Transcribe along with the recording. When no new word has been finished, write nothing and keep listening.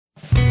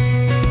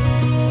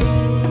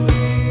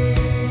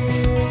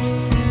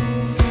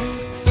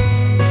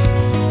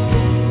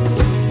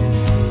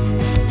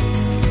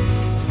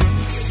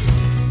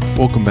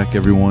Welcome back,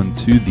 everyone,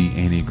 to the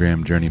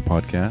Enneagram Journey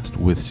podcast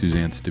with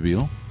Suzanne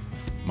Stabile.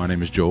 My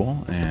name is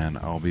Joel, and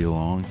I'll be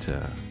along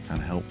to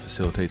kind of help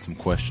facilitate some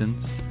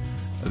questions.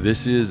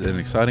 This is an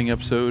exciting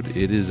episode.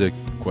 It is a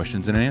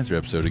questions and answer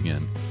episode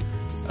again.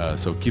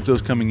 So keep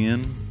those coming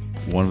in.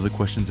 One of the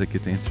questions that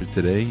gets answered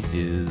today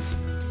is,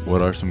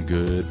 what are some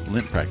good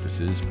Lent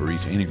practices for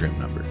each Enneagram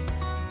number?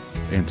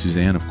 And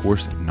Suzanne, of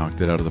course,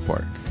 knocked it out of the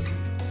park.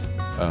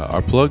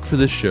 Our plug for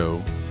this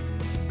show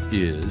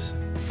is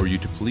for you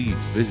to please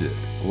visit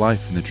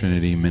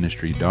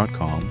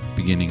lifeinthetrinityministry.com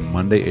beginning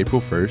Monday,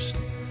 April 1st,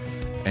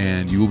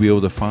 and you will be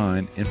able to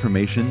find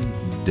information,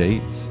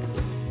 dates,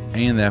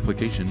 and the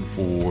application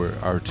for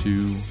our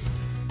two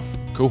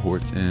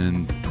cohorts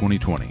in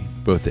 2020,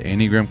 both the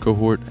Enneagram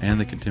cohort and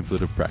the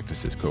Contemplative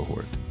Practices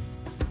cohort.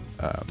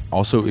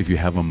 Also, if you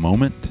have a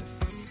moment,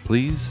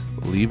 please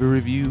leave a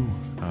review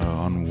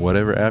on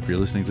whatever app you're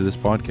listening to this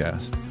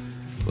podcast.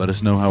 Let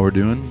us know how we're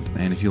doing,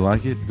 and if you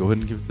like it, go ahead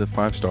and give it the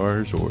 5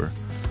 stars or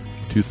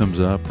 2 thumbs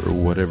up or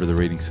whatever the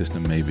rating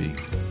system may be.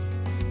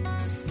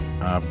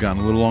 I've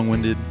gotten a little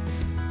long-winded.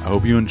 I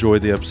hope you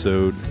enjoyed the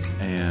episode,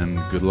 and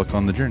good luck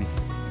on the journey.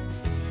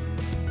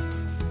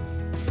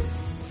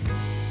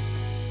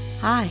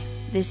 Hi,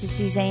 this is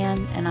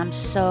Suzanne, and I'm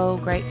so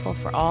grateful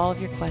for all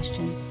of your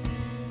questions.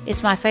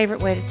 It's my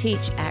favorite way to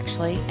teach,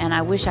 actually, and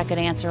I wish I could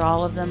answer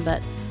all of them,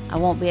 but I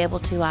won't be able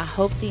to. I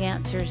hope the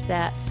answers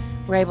that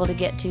we're able to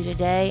get to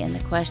today and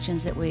the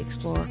questions that we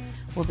explore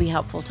will be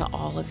helpful to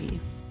all of you.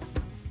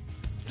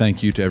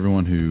 Thank you to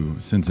everyone who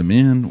sends them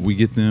in. We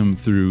get them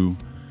through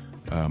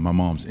my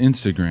mom's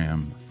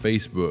Instagram,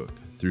 Facebook,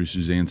 through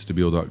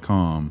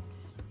SuzanneStabile.com,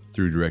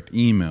 through direct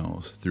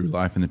emails, through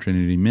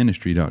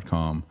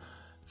lifeinthetrinityministry.com,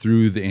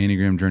 through the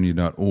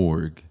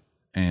EnneagramJourney.org,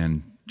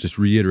 and just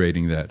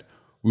reiterating that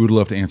we would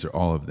love to answer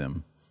all of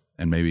them,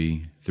 and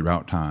maybe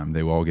throughout time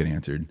they will all get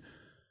answered.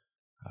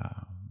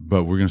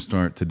 But we're going to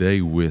start today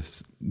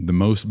with the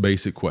most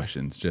basic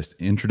questions, just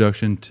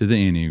introduction to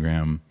the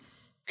Enneagram,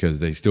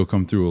 because they still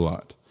come through a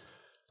lot.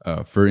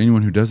 For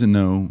anyone who doesn't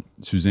know,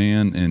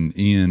 Suzanne and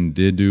Ian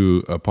did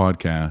do a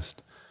podcast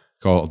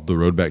called The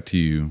Road Back to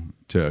You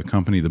to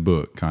accompany the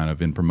book, kind of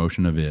in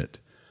promotion of it.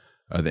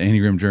 The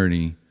Enneagram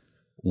Journey,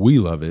 we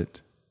love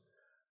it,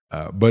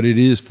 but it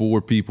is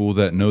for people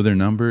that know their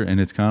number, and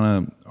it's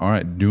kind of, all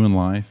right, doing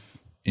life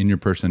in your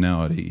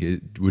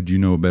personality. Would you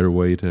know a better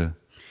way to...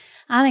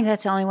 I think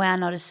that's the only way I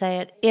know to say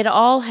it. It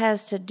all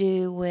has to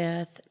do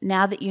with,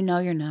 now that you know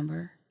your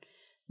number,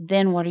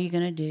 then what are you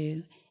going to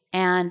do?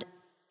 And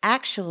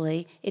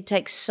actually, it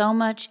takes so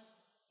much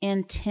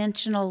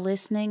intentional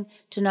listening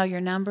to know your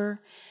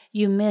number.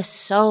 You miss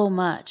so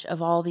much of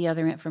all the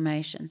other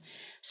information.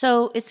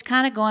 So it's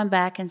kind of going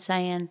back and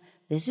saying,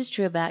 this is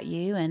true about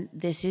you, and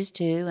this is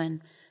too,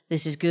 and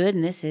this is good,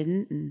 and this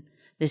isn't, and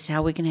this is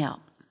how we can help.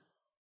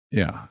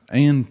 Yeah,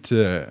 and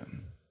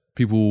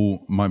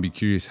people might be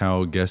curious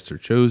how guests are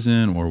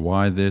chosen or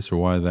why this or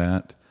why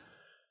that.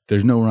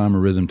 There's no rhyme or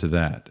rhythm to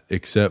that,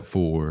 except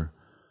for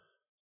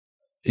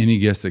any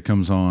guest that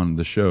comes on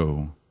the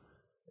show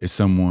is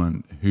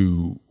someone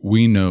who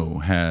we know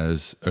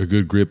has a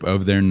good grip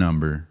of their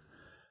number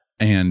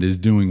and is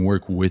doing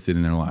work with it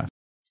in their life.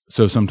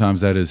 So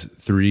sometimes that is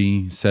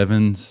 3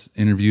 7s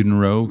interviewed in a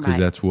row, because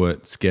that's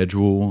what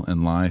schedule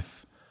and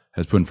life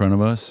has put in front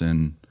of us.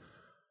 And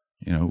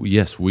you know,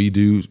 yes, we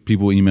do.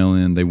 People email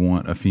in, they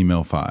want a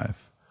female 5.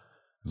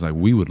 It's like,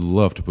 we would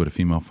love to put a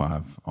female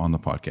 5 on the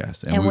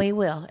podcast. And we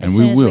will, as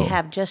soon as we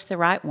have just the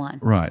right one.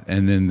 Right.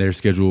 And then their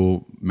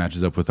schedule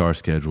matches up with our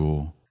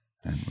schedule.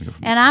 And we go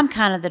from there. I'm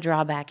kind of the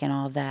drawback in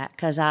all of that,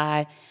 because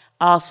I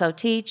also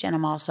teach and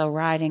I'm also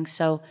writing.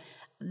 So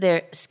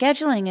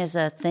scheduling is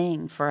a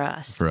thing for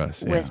us.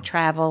 With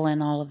travel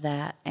and all of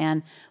that.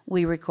 And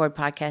we record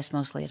podcasts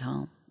mostly at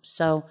home.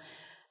 So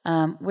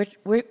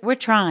we're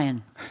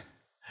trying.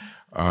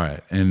 All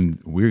right,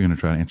 and we're going to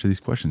try to answer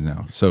these questions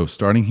now. So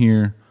starting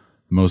here,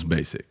 most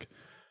basic.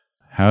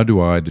 How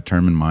do I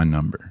determine my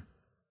number?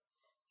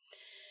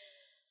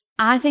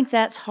 I think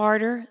that's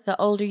harder the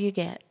older you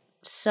get.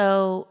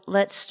 So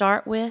let's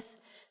start with,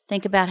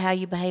 think about how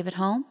you behave at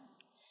home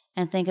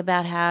and think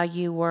about how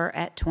you were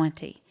at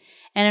 20.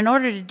 And in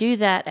order to do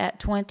that at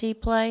 20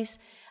 place,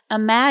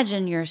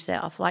 imagine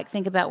yourself, like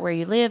think about where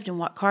you lived and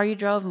what car you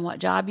drove and what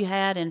job you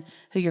had and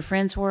who your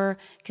friends were,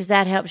 because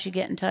that helps you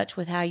get in touch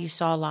with how you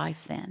saw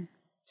life then.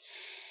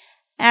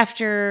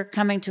 After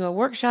coming to a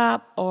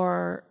workshop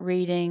or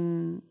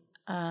reading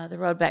The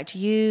Road Back to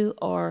You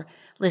or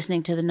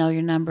listening to the Know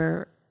Your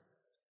Number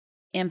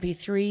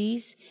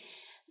MP3s,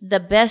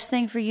 the best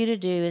thing for you to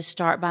do is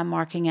start by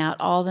marking out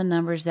all the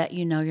numbers that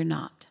you know you're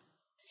not.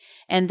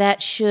 And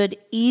that should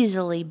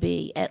easily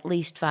be at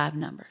least 5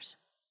 numbers.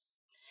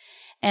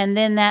 And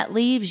then that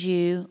leaves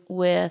you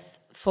with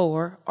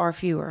 4 or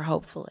fewer,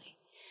 hopefully.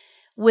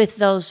 With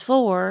those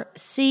 4,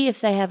 see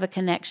if they have a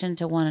connection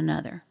to one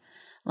another.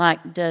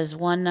 Like, does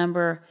one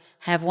number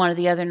have one of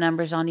the other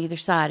numbers on either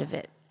side of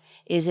it?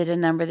 Is it a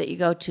number that you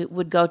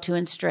would go to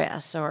in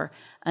stress, or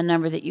a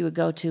number that you would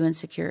go to in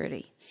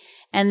security?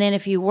 And then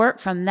if you work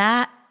from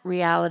that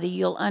reality,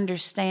 you'll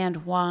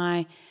understand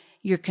why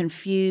you're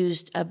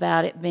confused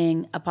about it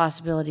being a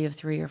possibility of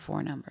 3 or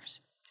 4 numbers.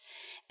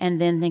 And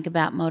then think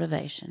about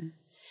motivation.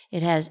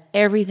 It has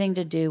everything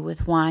to do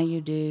with why you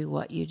do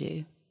what you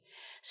do.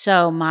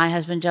 So my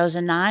husband Joe's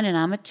a 9 and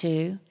I'm a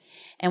 2,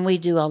 and we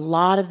do a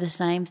lot of the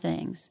same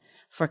things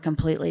for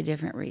completely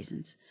different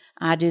reasons.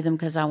 I do them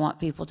because I want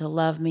people to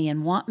love me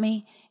and want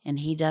me, and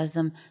he does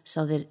them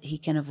so that he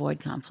can avoid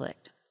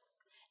conflict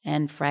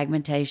and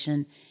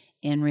fragmentation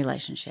in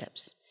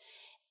relationships.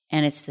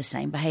 And it's the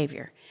same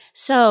behavior.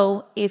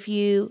 So if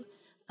you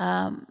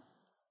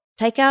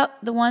take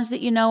out the ones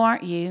that you know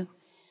aren't you,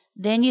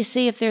 then you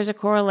see if there's a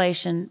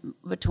correlation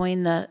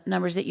between the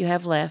numbers that you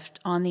have left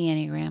on the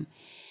Enneagram.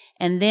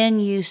 And then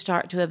you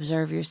start to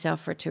observe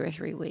yourself for 2 or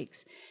 3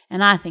 weeks.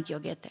 And I think you'll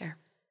get there.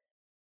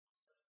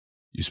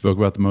 You spoke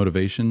about the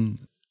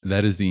motivation.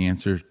 That is the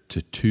answer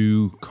to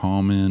 2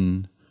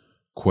 common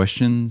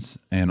questions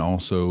and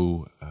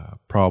also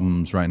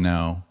problems right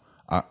now.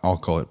 I'll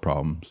call it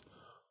problems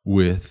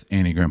with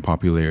Enneagram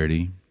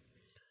popularity.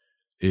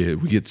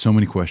 We get so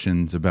many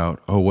questions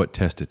about, what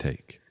test to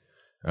take.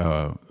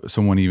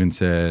 Someone even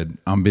said,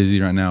 I'm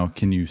busy right now.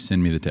 Can you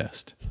send me the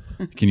test?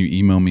 Can you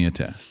email me a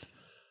test?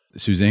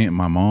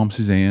 My mom,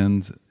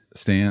 Suzanne's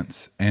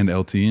stance and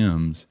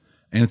LTM's,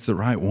 and it's the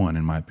right one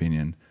in my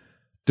opinion.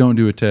 Don't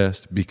do a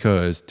test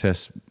because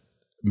tests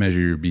measure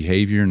your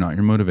behavior, not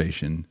your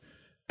motivation.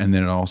 And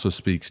then it also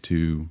speaks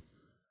to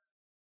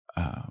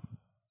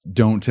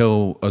don't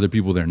tell other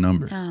people their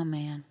number. Oh,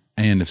 man.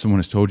 And if someone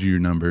has told you your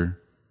number,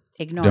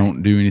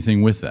 Don't do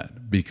anything with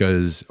that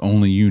because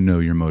only you know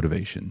your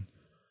motivation.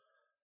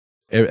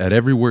 At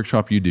every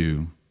workshop you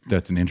do,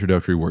 that's an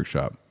introductory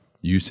workshop,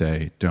 you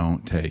say,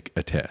 don't take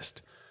a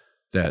test.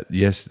 I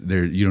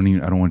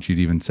don't want you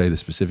to even say the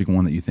specific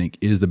one that you think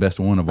is the best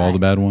one of all the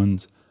bad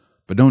ones,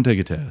 but don't take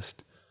a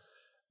test.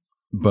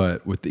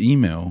 But with the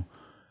email,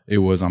 it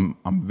was, I'm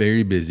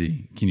very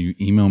busy. Can you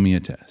email me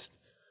a test?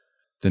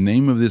 The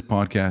name of this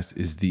podcast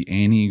is The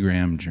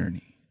Enneagram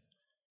Journey.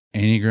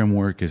 Enneagram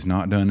work is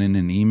not done in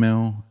an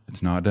email.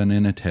 It's not done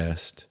in a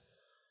test.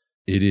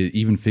 It is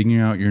even figuring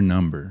out your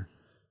number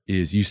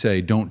is you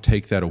say, don't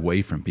take that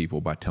away from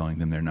people by telling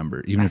them their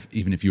number,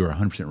 even if you are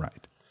 100%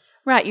 right.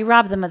 Right. You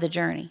rob them of the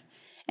journey.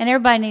 And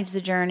everybody needs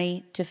the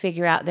journey to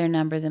figure out their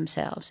number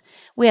themselves.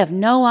 We have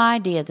no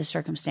idea the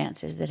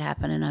circumstances that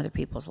happen in other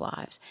people's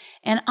lives.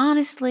 And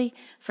honestly,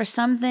 for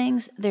some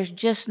things, there's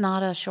just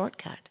not a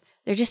shortcut.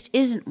 There just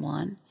isn't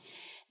one.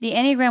 The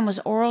Enneagram was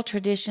oral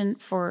tradition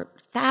for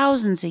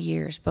thousands of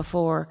years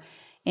before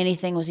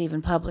anything was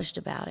even published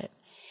about it.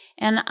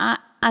 And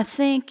I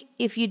think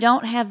if you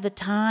don't have the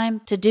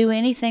time to do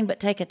anything but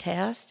take a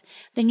test,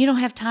 then you don't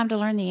have time to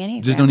learn the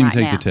Enneagram. Just don't even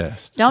take now. the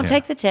test. Don't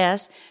take the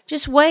test.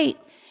 Just wait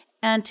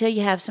until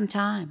you have some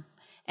time.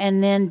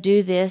 And then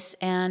do this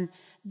and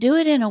do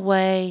it in a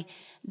way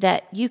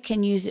that you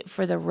can use it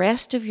for the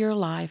rest of your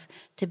life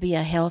to be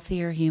a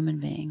healthier human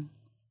being.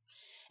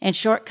 And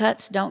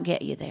shortcuts don't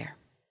get you there.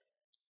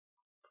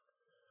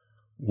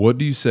 What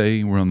do you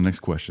say? We're on the next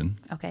question.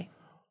 Okay.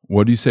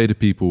 What do you say to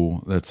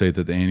people that say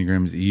that the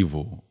Enneagram is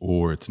evil,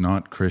 or it's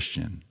not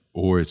Christian,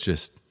 or it's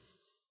just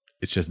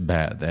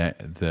bad?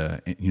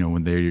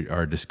 When they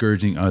are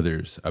discouraging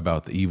others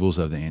about the evils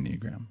of the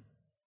Enneagram.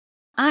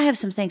 I have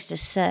some things to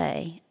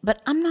say,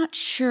 but I'm not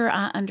sure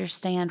I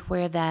understand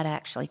where that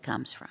actually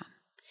comes from.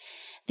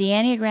 The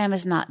Enneagram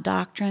is not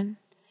doctrine,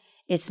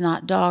 it's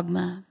not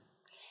dogma,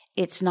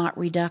 it's not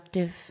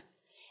reductive,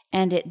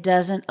 and it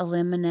doesn't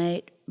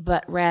eliminate,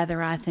 but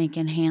rather I think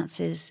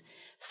enhances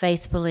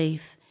faith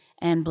belief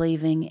and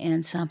believing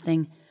in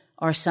something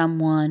or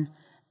someone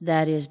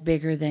that is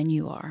bigger than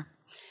you are.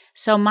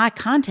 So my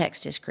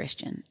context is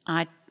Christian.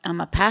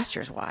 I'm a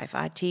pastor's wife.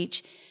 I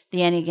teach the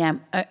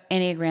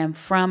Enneagram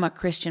from a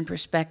Christian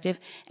perspective,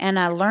 and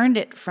I learned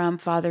it from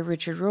Father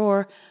Richard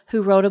Rohr,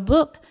 who wrote a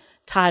book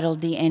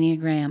titled The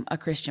Enneagram, A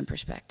Christian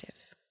Perspective.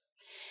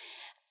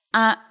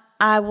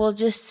 I will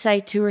just say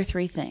 2 or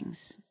 3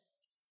 things.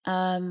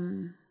 I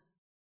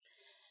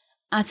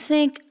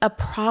think a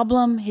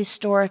problem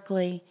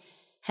historically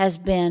has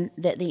been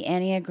that the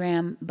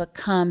Enneagram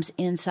becomes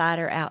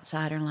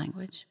insider-outsider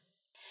language.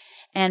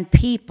 And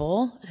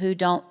people who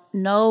don't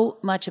know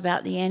much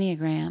about the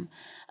Enneagram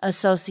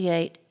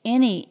associate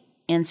any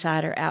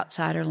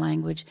insider-outsider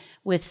language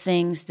with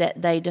things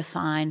that they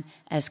define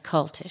as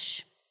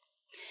cultish.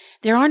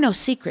 There are no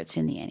secrets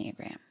in the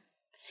Enneagram.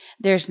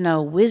 There's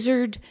no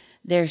wizard.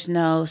 There's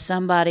no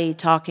somebody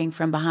talking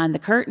from behind the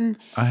curtain.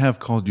 I have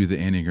called you the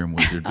Enneagram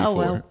wizard before. Oh,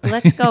 well,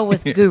 let's go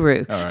with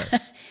guru. All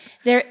right.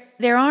 There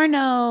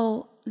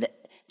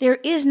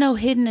is no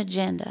hidden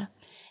agenda.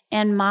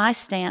 And my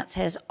stance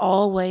has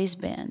always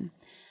been,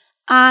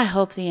 I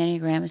hope the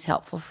Enneagram is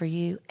helpful for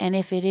you. And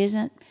if it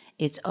isn't,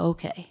 it's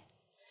okay.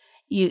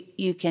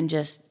 You can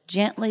just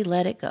gently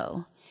let it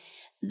go.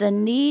 The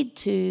need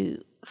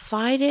to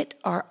fight it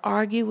or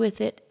argue with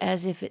it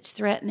as if it's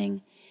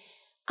threatening,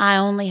 I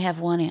only have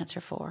one answer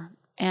for.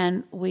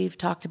 And we've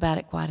talked about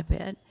it quite a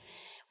bit.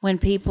 When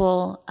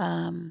people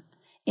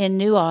in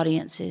new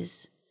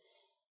audiences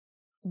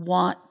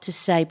want to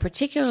say,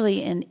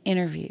 particularly in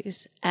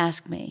interviews,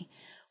 ask me,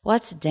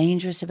 what's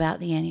dangerous about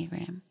the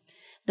Enneagram?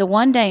 The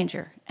one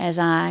danger, as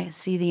I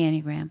see the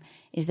Enneagram,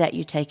 is that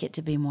you take it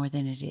to be more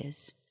than it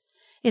is.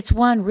 It's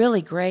one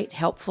really great,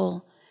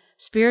 helpful,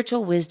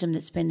 spiritual wisdom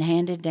that's been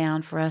handed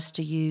down for us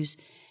to use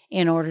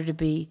in order to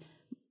be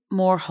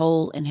more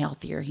whole and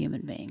healthier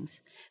human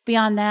beings.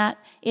 Beyond that,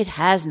 it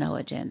has no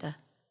agenda.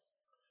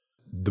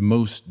 The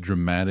most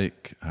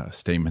dramatic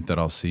statement that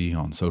I'll see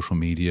on social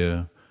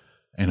media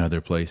and other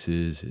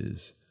places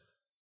is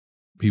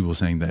people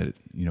saying that,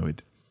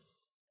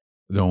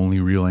 the only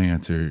real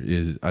answer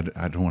is, I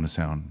don't want to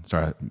sound,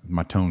 sorry,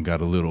 my tone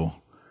got a little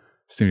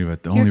stingy,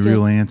 but the only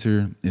real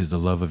answer is the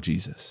love of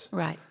Jesus.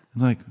 Right.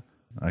 It's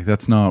like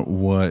that's not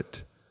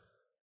what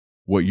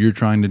you're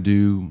trying to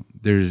do.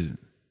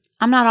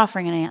 I'm not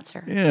offering an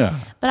answer. Yeah.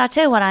 But I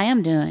tell you what I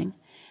am doing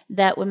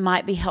that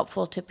might be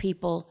helpful to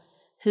people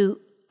who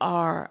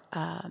are,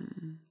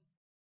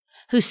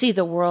 who see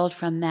the world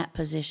from that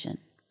position.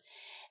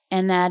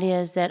 And that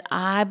is that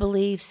I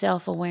believe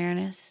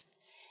self-awareness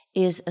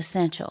is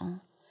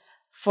essential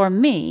for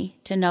me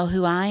to know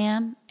who I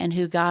am and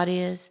who God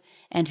is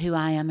and who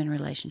I am in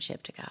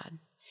relationship to God.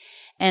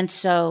 And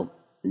so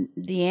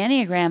the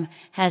Enneagram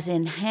has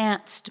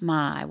enhanced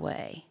my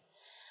way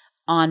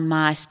on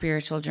my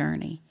spiritual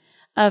journey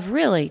of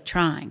really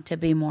trying to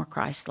be more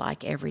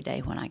Christ-like every day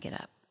when I get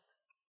up.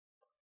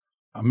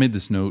 I made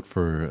this note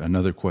for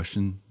another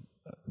question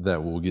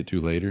that we'll get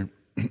to later.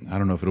 I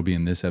don't know if it'll be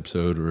in this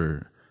episode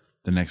or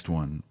the next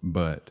one,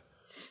 but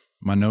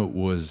my note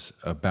was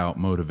about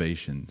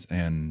motivations,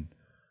 and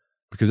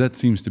because that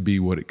seems to be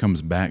what it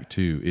comes back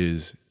to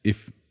is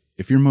if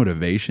your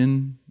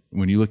motivation,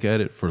 when you look at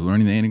it for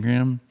learning the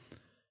Enneagram,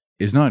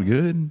 is not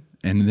good,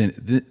 and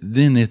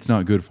then it's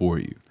not good for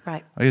you.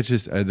 Right. It's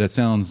just that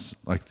sounds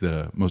like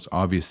the most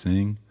obvious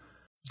thing.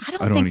 I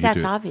don't think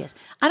that's obvious.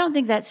 I don't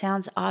think that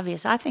sounds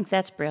obvious. I think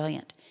that's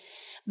brilliant,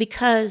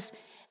 because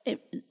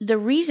the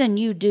reason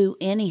you do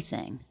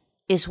anything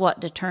is what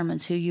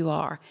determines who you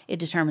are. It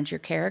determines your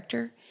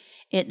character.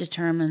 It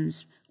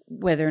determines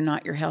whether or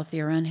not you're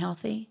healthy or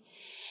unhealthy.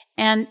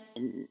 And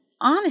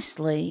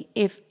honestly,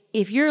 if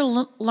you're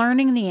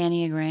learning the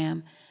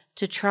Enneagram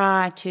to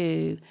try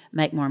to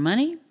make more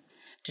money,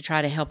 to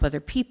try to help other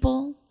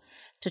people,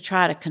 to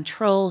try to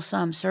control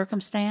some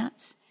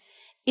circumstance,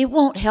 it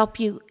won't help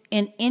you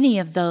in any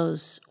of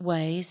those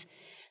ways,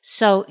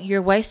 so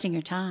you're wasting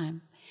your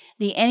time.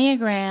 The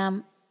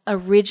Enneagram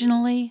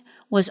originally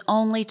was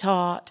only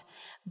taught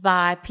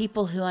by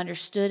people who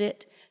understood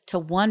it to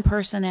one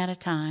person at a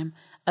time,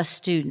 a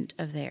student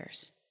of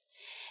theirs.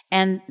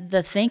 And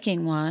the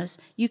thinking was,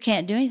 you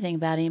can't do anything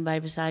about anybody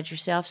besides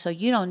yourself, so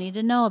you don't need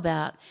to know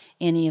about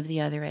any of the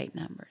other 8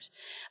 numbers.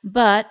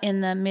 But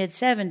in the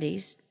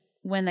mid-'70s,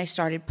 when they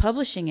started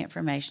publishing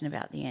information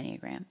about the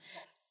Enneagram,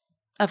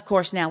 of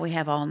course, now we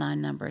have all 9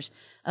 numbers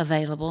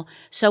available,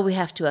 so we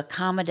have to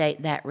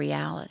accommodate that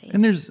reality.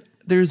 And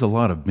there's a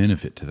lot of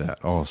benefit to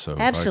that also.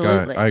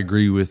 Absolutely. I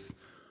agree with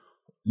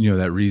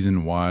that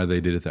reason why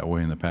they did it that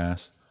way in the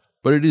past.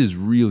 But it is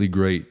really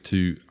great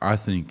to, I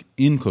think,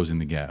 in Closing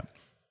the Gap,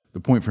 the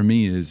point for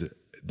me is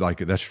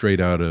that's straight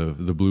out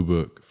of the Blue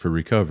Book for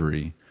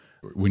Recovery.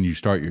 When you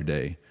start your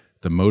day,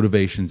 the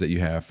motivations that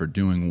you have for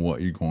doing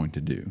what you're going to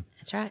do.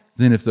 That's right.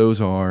 Then if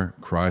those are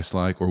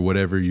Christ-like or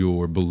whatever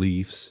your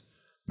beliefs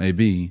may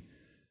be,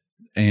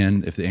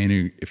 and if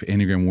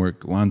Enneagram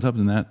work lines up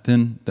in that,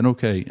 then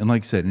okay. And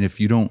like I said, and if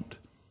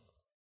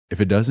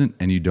it doesn't,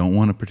 and you don't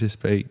want to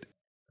participate,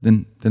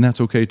 then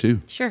that's okay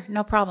too. Sure,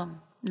 no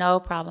problem.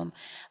 No problem.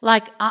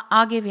 Like,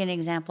 I'll give you an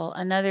example.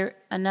 Another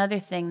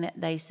thing that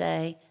they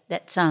say,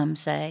 that some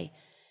say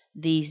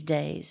these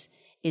days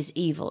is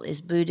evil,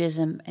 is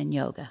Buddhism and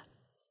yoga.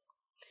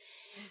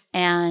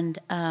 And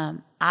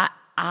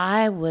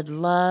I would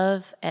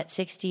love at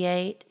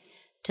 68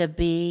 to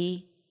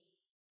be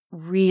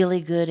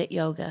really good at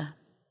yoga.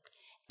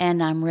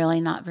 And I'm really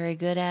not very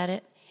good at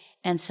it.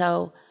 And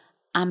so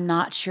I'm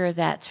not sure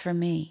that's for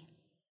me.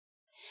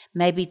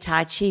 Maybe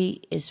Tai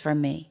Chi is for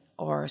me,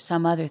 or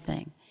some other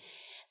thing.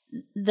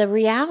 The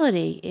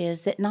reality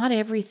is that not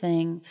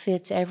everything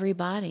fits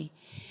everybody.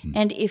 Mm-hmm.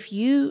 And if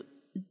you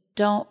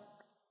don't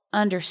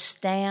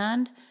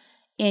understand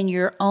in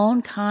your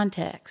own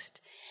context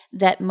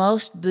that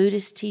most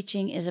Buddhist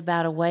teaching is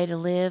about a way to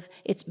live,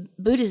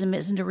 Buddhism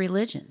isn't a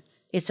religion,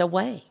 it's a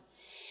way,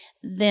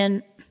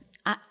 then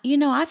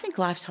I think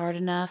life's hard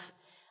enough.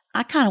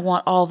 I kind of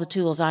want all the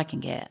tools I can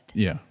get.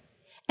 Yeah.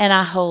 And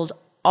I hold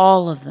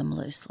all of them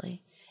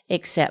loosely,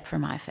 except for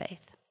my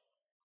faith.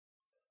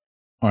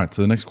 All right,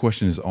 so the next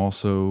question is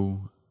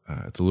also,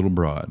 it's a little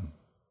broad,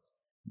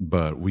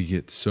 but we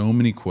get so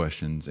many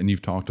questions, and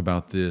you've talked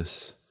about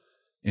this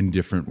in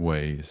different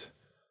ways.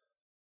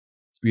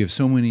 We have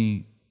so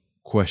many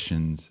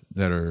questions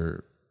that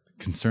are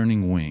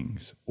concerning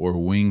wings or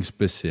wing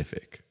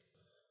specific.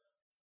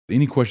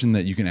 Any question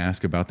that you can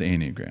ask about the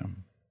Enneagram,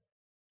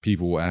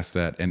 people will ask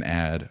that and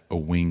add a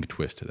wing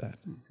twist to that.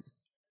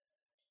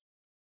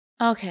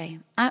 Okay.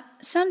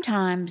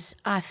 Sometimes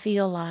I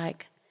feel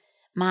like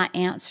my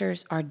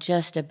answers are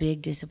just a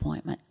big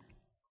disappointment.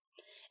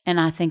 And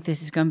I think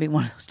this is going to be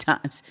one of those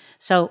times.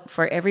 So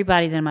for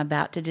everybody that I'm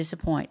about to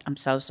disappoint, I'm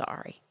so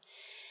sorry.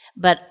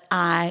 But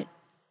I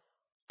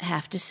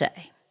have to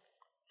say,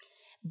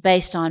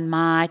 based on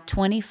my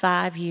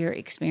 25-year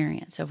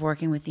experience of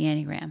working with the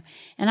Enneagram,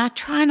 and I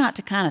try not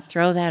to kind of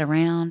throw that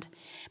around,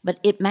 but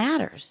it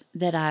matters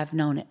that I've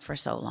known it for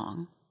so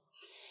long.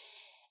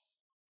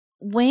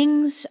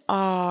 Wings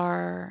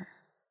are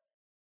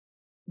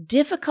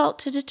difficult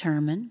to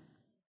determine.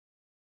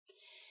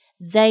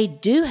 They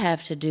do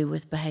have to do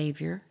with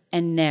behavior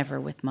and never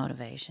with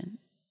motivation.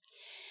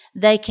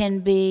 They can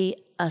be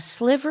a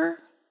sliver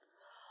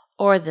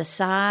or the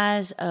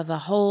size of a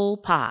whole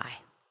pie.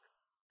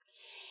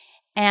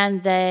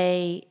 And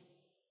they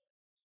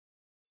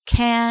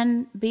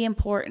can be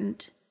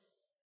important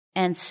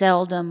and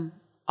seldom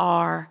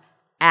are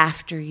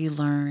after you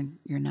learn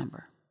your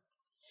number.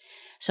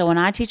 So when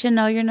I teach a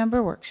Know Your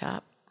Number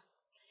workshop,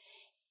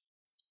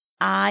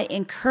 I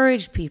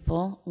encourage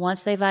people,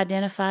 once they've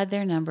identified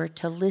their number,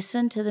 to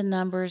listen to the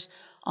numbers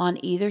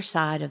on either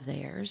side of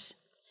theirs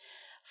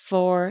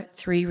for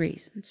 3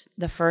 reasons.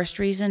 The first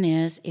reason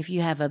is if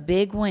you have a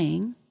big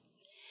wing,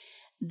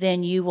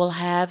 then you will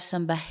have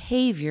some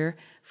behavior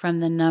from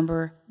the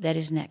number that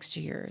is next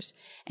to yours.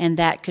 And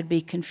that could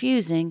be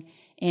confusing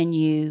in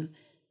you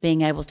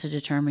being able to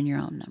determine your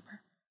own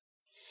number.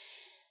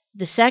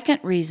 The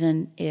second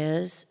reason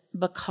is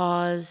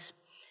because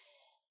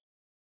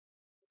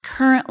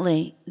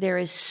currently there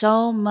is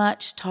so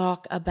much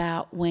talk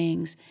about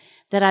wings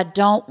that I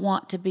don't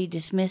want to be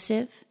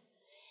dismissive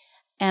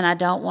and I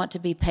don't want to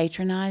be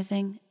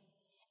patronizing.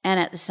 And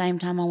at the same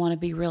time, I want to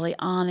be really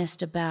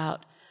honest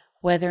about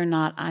whether or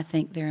not I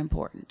think they're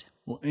important.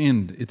 Well,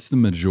 and it's the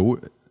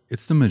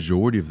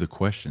majority of the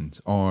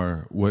questions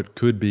are what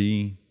could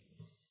be,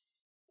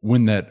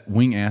 when that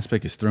wing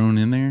aspect is thrown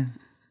in there,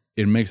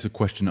 it makes the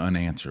question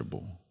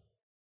unanswerable.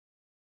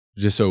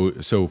 Just so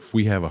if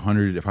we have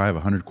if I have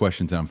 100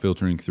 questions that I'm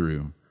filtering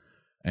through,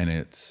 and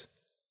it's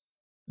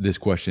this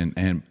question,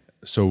 and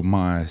so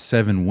my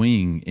 7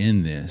 wing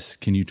in this,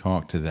 can you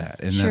talk to that?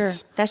 And sure,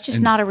 that's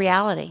just not a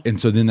reality. And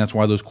so then that's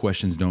why those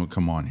questions don't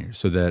come on here,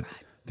 so that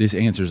this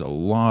answers a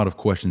lot of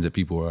questions that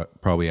people are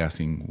probably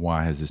asking,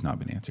 why has this not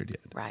been answered yet?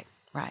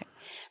 Right.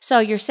 So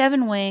your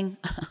 7 wing,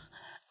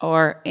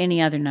 or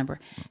any other number,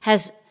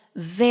 has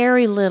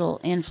very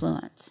little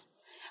influence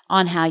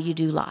on how you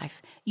do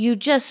life. You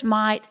just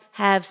might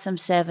have some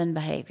 7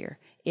 behavior,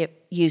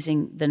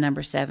 using the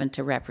number 7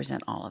 to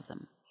represent all of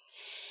them.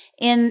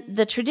 In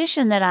the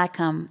tradition that I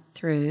come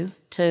through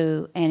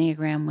to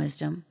Enneagram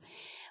wisdom,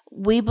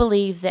 we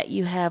believe that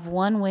you have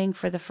 1 wing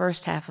for the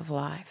first half of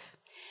life,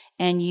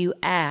 and you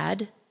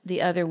add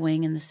the other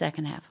wing in the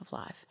second half of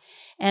life.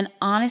 And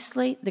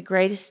honestly, the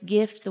greatest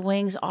gift the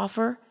wings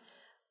offer,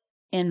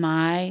 in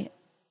my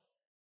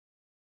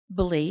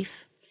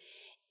belief,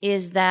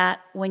 is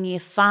that when you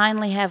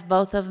finally have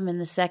both of them in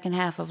the second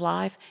half of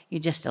life, you're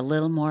just a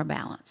little more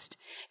balanced.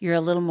 You're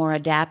a little more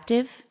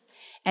adaptive,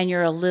 and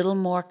you're a little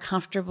more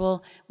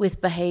comfortable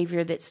with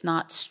behavior that's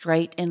not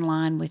straight in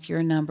line with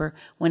your number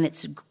when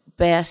it's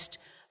best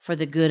for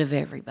the good of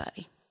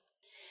everybody.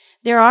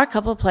 There are a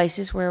couple of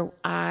places where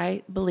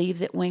I believe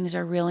that wings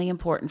are really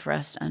important for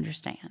us to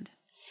understand.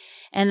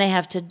 And they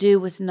have to do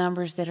with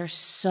numbers that are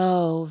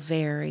so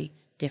very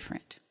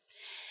different.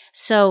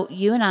 So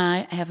you and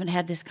I haven't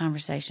had this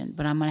conversation,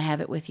 but I'm going to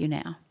have it with you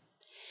now.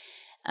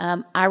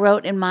 I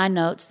wrote in my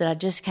notes that I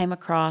just came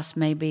across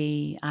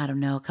maybe,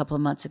 a couple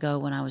of months ago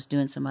when I was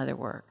doing some other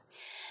work.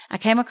 I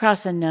came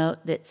across a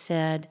note that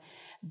said,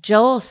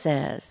 Joel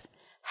says,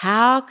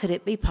 how could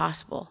it be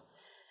possible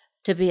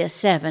to be a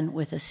 7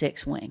 with a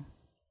 6 wing?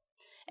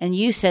 And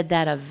you said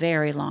that a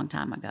very long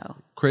time ago.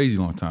 Crazy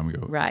long time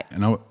ago. Right.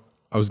 And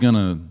I was going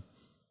to, do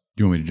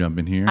you want me to jump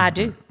in here? I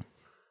do.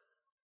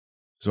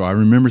 So I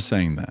remember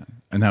saying that,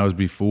 and that was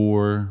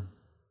before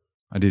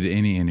I did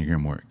any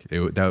Enneagram work.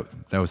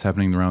 That was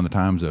happening around the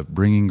times of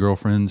bringing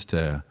girlfriends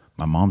to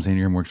my mom's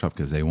Enneagram workshop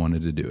because they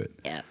wanted to do it.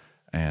 Yeah.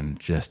 And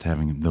just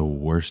having the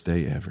worst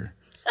day ever.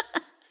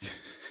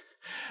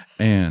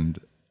 And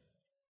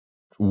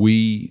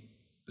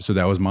so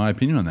that was my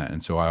opinion on that.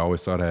 And so I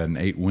always thought I had an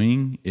 8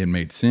 wing. It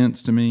made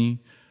sense to me.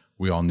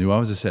 We all knew I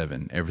was a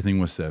 7. Everything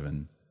was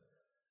 7.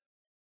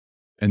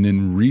 And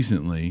then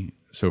recently,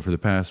 so for the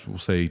past, we'll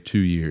say 2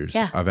 years,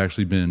 I've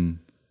actually been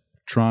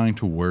trying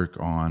to work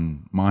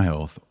on my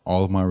health,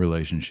 all of my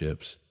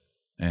relationships,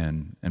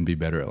 and be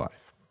better at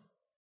life.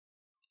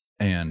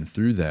 And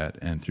through that,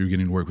 and through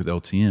getting to work with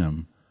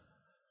LTM,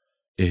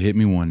 it hit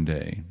me one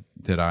day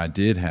that I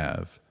did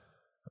have,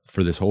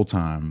 for this whole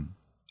time,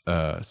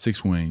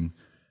 6 wing.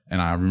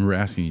 And I remember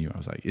asking you, I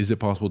was like, is it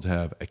possible to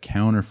have a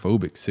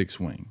counterphobic 6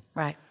 wing?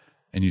 Right.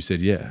 And you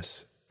said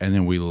yes. And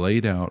then we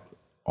laid out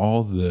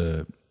all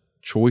the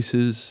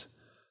choices,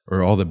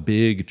 or all the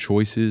big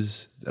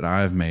choices that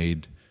I've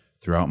made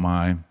throughout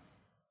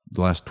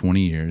the last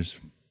 20 years,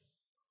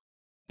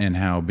 and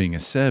how being a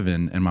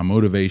 7 and my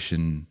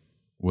motivation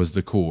was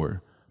the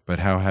core, but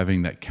how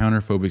having that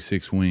counterphobic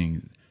 6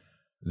 wing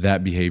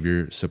that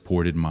behavior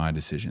supported my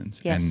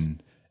decisions. Yes.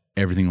 And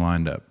everything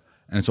lined up.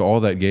 And so all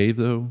that gave,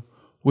 though,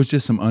 was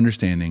just some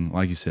understanding,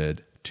 like you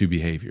said, to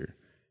behavior.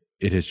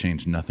 It has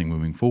changed nothing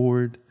moving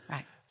forward.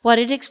 Right. What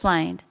it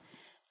explained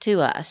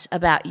to us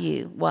about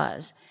you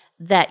was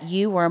that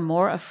you were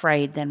more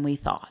afraid than we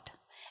thought,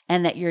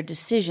 and that your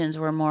decisions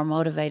were more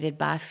motivated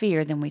by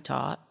fear than we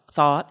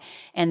thought,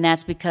 and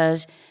that's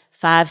because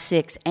 5,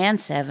 6,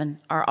 and 7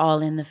 are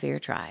all in the fear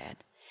triad.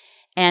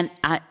 And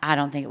I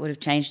don't think it would have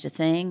changed a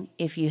thing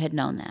if you had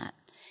known that.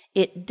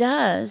 It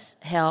does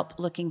help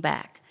looking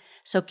back.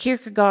 So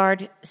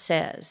Kierkegaard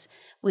says,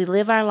 we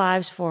live our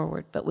lives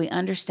forward, but we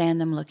understand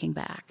them looking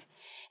back.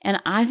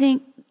 And I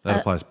think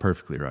that applies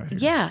perfectly right here.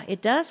 Yeah,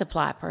 it does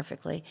apply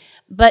perfectly.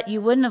 But you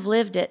wouldn't have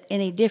lived it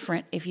any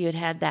different if you had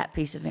had that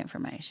piece of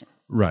information.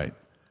 Right.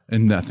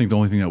 And I think the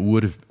only thing that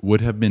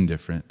would have been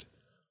different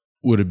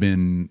would have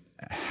been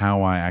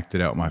how I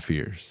acted out my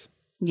fears.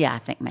 Yeah, I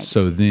think maybe.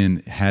 So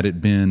then, had it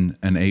been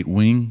an 8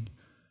 wing,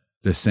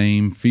 the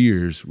same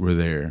fears were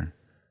there.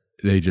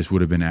 They just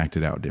would have been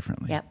acted out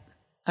differently. Yep,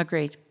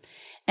 agreed.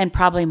 And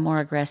probably more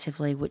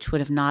aggressively, which would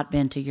have not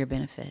been to your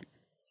benefit.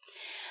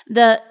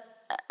 The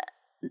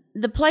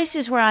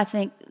places where I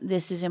think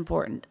this is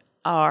important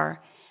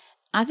are,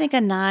 I think a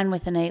 9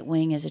 with an 8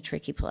 wing is a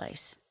tricky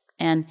place.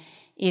 And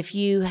if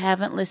you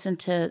haven't listened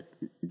to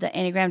the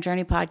Enneagram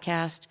Journey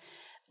podcast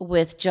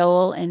with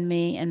Joel and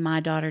me and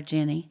my daughter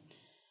Jenny,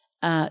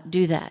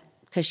 do that,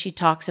 because she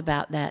talks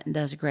about that and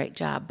does a great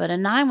job. But a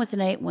 9 with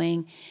an 8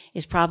 wing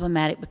is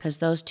problematic because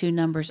those two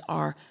numbers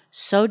are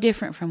so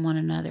different from one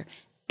another,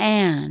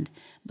 and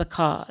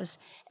because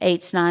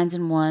 8s, 9s,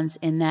 and 1s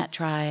in that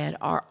triad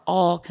are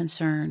all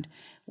concerned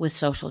with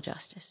social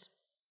justice.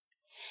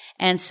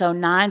 And so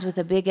 9s with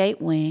a big 8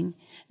 wing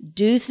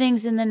do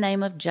things in the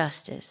name of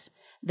justice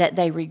that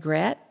they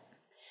regret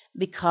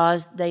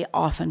because they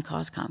often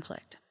cause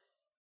conflict.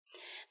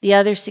 The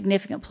other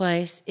significant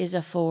place is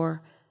a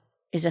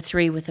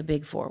 3 with a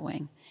big 4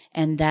 wing.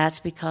 And that's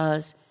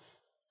because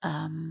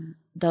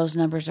those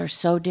numbers are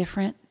so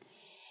different.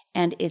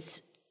 And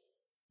it's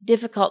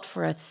difficult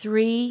for a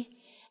 3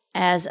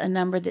 as a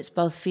number that's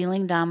both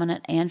feeling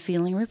dominant and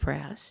feeling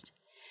repressed,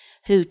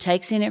 who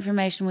takes in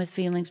information with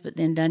feelings but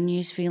then doesn't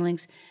use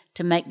feelings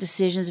to make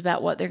decisions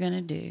about what they're going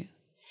to do.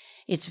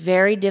 It's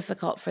very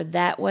difficult for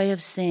that way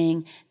of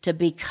seeing to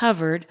be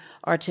covered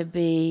or to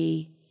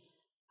be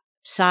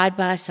side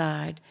by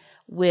side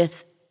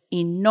with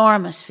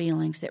enormous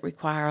feelings that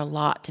require a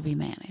lot to be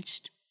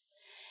managed.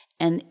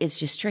 And it's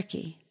just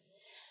tricky.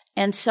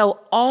 And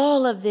so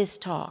all of this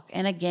talk,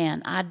 and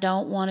again, I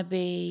don't want to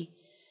be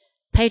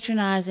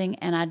patronizing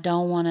and I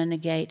don't want to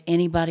negate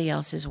anybody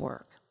else's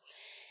work.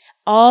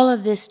 All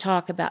of this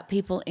talk about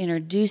people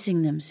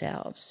introducing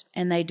themselves,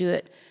 and they do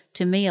it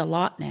to me a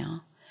lot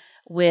now,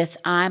 with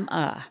I'm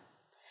a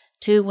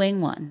 2 wing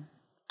 1,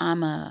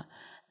 I'm a,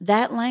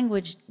 that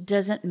language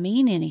doesn't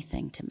mean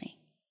anything to me.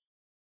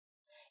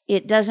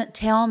 It doesn't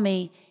tell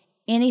me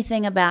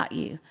anything about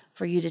you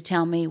for you to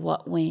tell me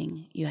what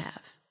wing you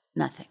have.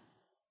 Nothing.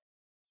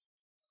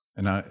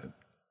 And I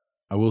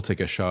will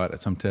take a shot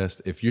at some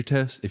test. If you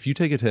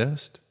take a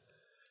test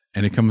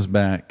and it comes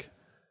back,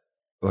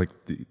 like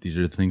these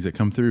are the things that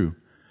come through,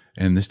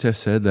 and this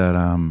test said that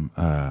I'm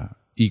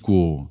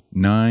equal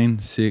 9,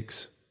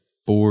 6,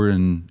 4,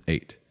 and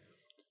 8.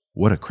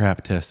 What a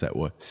crap test that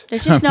was.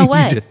 There's just no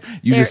way.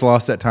 You just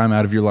lost that time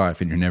out of your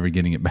life and you're never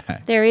getting it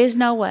back. There is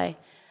no way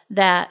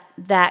that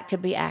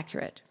could be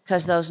accurate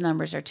because those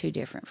numbers are too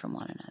different from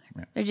one another.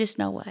 Yeah. There's just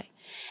no way.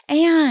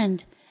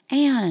 And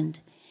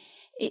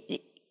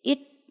it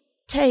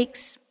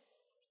takes,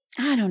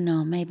 I don't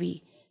know,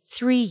 maybe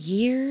 3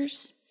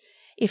 years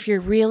if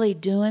you're really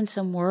doing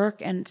some work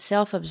and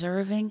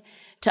self-observing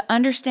to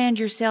understand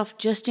yourself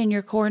just in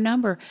your core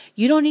number.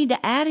 You don't need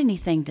to add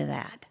anything to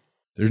that.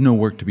 There's no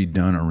work to be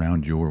done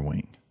around your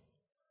wing.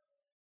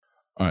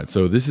 All right,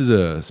 so this is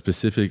a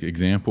specific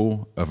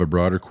example of a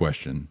broader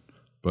question,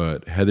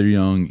 but Heather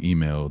Young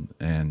emailed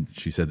and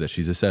she said that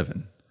she's a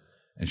 7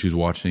 and she was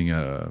watching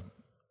a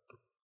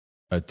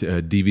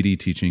DVD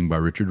teaching by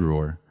Richard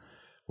Rohr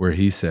where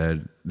he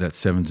said that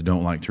 7s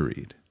don't like to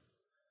read.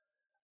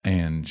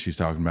 And she's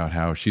talking about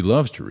how she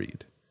loves to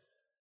read.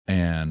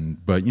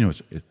 But you know,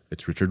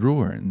 it's Richard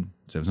Rohr and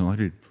 7s don't like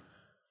to read.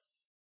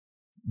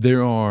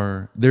 There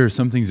are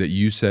some things that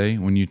you say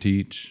when you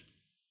teach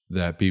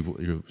that people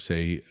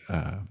say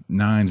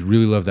 9s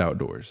really love the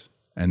outdoors,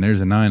 and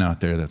there's a 9 out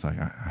there that's like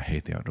I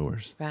hate the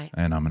outdoors, right?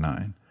 And I'm a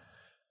 9,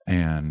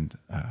 and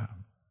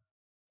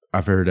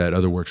I've heard at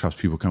other workshops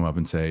people come up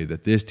and say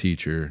that this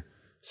teacher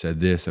said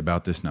this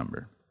about this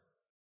number.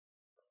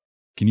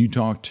 Can you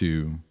talk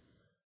to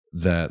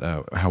that?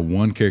 How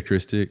one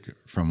characteristic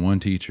from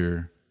one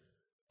teacher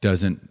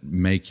doesn't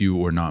make you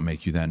or not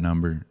make you that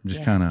number?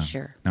 Just kind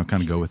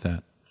of go with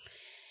that.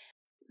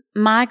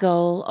 My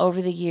goal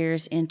over the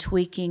years in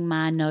tweaking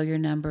my Know Your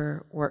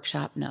Number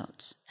workshop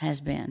notes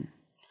has been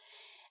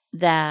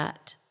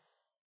that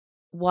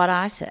what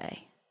I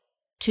say,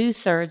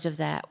 2/3 of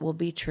that will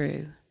be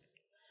true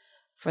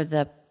for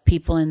the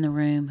people in the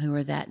room who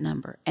are that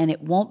number. And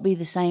it won't be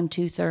the same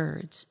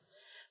 2/3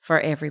 for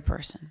every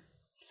person.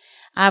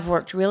 I've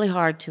worked really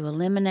hard to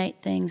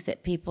eliminate things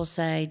that people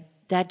say,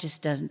 that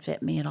just doesn't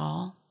fit me at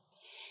all.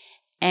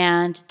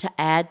 And to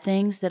add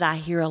things that I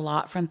hear a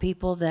lot from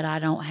people that I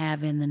don't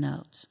have in the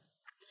notes.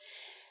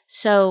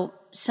 So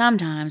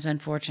sometimes,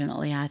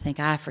 unfortunately, I think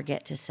I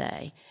forget to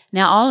say,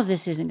 now all of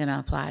this isn't going to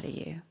apply to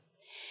you.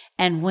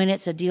 And when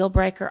it's a deal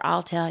breaker,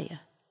 I'll tell you.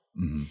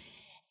 Mm-hmm.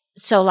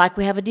 So like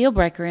we have a deal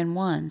breaker in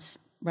ones,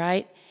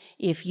 right?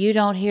 If you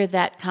don't hear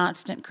that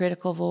constant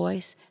critical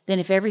voice, then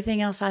if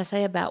everything else I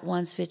say about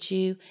ones fits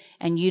you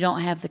and you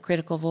don't have the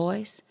critical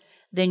voice,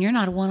 then you're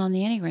not a 1 on the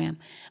Enneagram.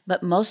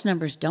 But most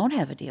numbers don't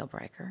have a deal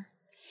breaker.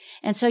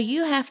 And so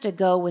you have to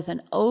go with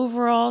an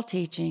overall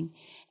teaching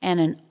and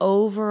an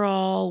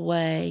overall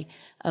way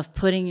of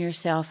putting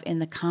yourself in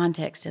the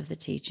context of the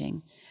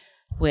teaching,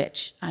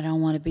 which I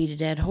don't want to beat a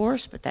dead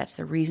horse, but that's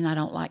the reason I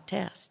don't like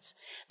tests.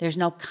 There's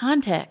no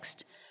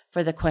context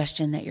for the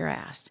question that you're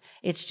asked.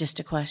 It's just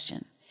a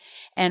question.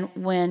 And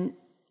when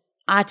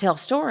I tell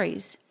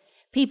stories,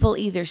 people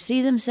either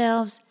see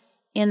themselves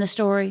in the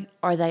story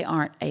or they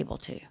aren't able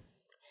to.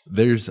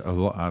 There's a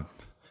lot.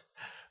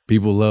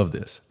 People love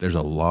this. There's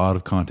a lot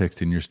of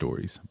context in your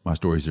stories. My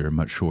stories are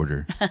much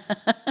shorter,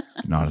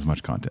 not as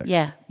much context.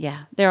 Yeah.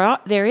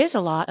 There is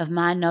a lot of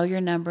my Know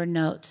Your Number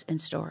notes and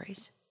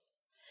stories,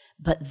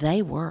 but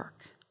they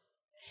work.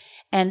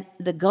 And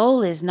the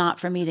goal is not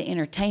for me to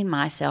entertain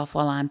myself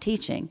while I'm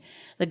teaching.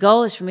 The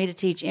goal is for me to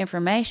teach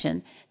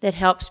information that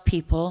helps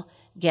people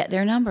get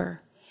their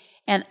number.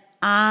 And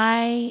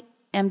I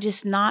am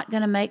just not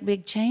going to make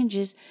big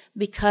changes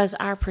because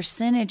our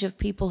percentage of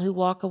people who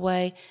walk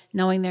away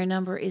knowing their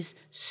number is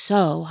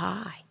so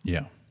high.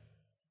 Yeah.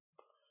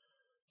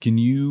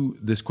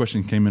 This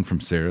question came in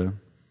from Sarah.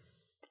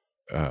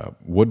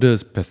 What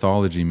does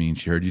pathology mean?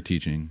 She heard you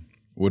teaching.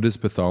 What does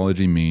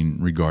pathology mean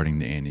regarding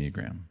the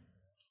Enneagram?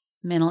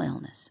 Mental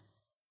illness.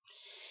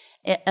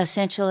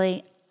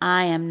 Essentially,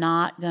 I am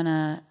not going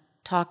to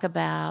talk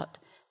about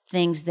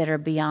things that are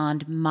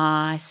beyond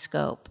my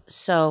scope.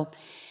 So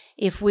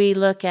if we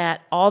look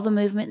at all the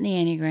movement in the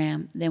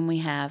Enneagram, then we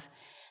have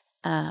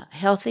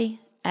healthy,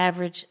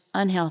 average,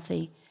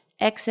 unhealthy,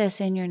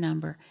 excess in your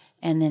number,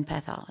 and then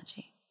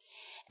pathology.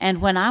 And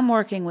when I'm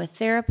working with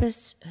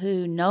therapists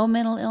who know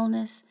mental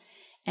illness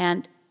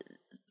and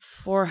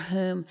for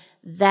whom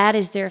that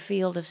is their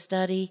field of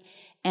study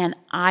and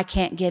I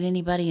can't get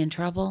anybody in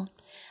trouble,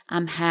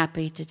 I'm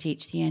happy to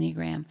teach the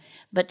Enneagram.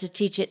 But to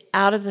teach it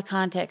out of the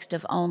context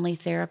of only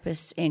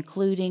therapists,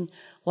 including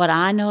what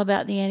I know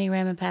about the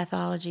Enneagram and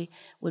pathology,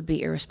 would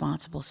be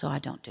irresponsible, so I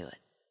don't do it.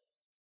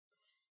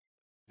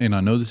 And I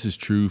know this is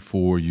true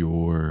for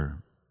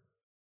your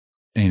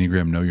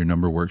Enneagram Know Your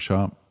Number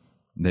workshop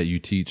that you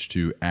teach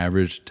to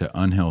average to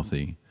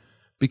unhealthy,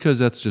 because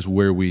that's just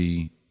where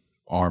we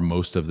are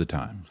most of the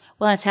time.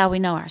 Well, that's how we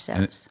know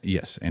ourselves.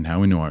 Yes, and how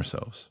we know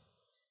ourselves.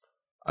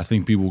 I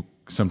think people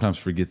sometimes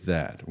forget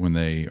that when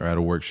they are at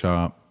a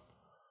workshop.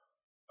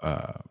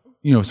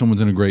 If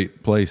someone's in a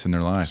great place in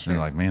their life, sure, and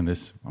they're like, man,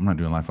 I'm not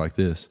doing life like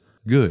this.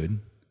 Good.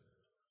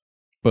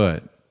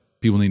 But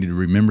people need to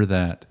remember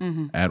that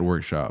at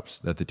workshops,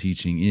 that the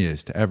teaching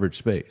is to average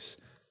space,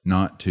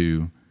 not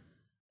to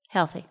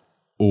healthy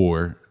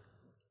or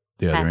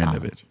the pathology. Other end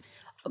of it.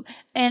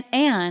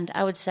 And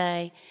I would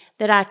say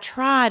that I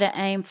try to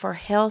aim for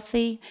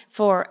healthy,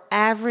 for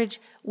average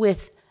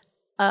with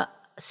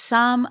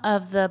some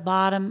of the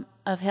bottom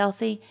of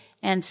healthy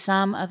and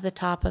some of the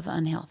top of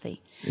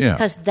unhealthy. Yeah.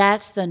 Because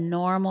that's the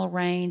normal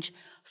range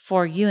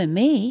for you and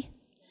me,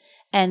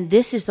 and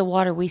this is the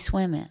water we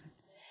swim in.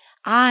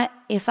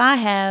 If I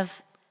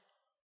have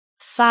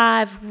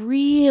 5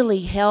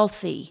 really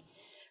healthy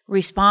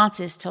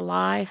responses to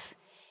life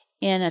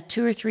in a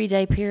 2 or 3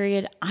 day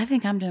period, I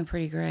think I'm doing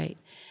pretty great.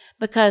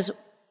 Because,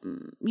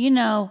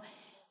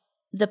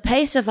 the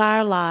pace of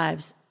our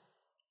lives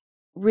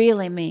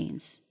really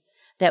means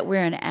that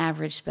we're in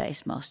average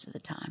space most of the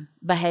time,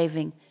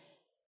 behaving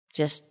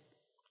just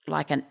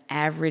like an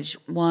average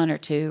 1 or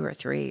 2 or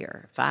 3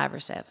 or 5 or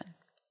 7.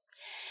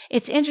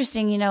 It's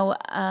interesting,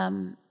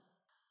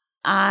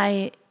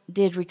 I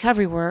did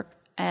recovery work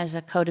as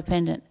a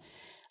codependent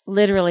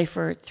literally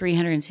for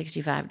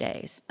 365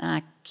 days.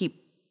 I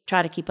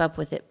try to keep up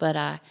with it, but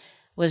I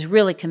was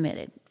really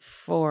committed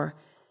for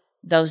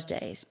those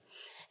days.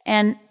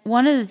 And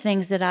one of the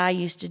things that I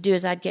used to do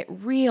is I'd get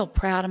real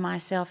proud of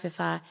myself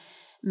if I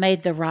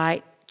made the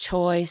right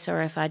choice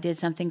or if I did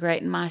something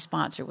great, and my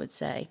sponsor would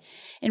say,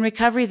 in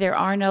recovery there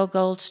are no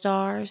gold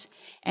stars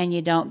and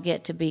you don't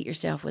get to beat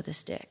yourself with a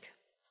stick.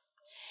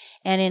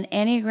 And in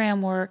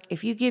Enneagram work,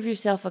 if you give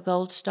yourself a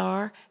gold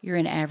star, you're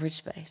in average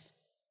space.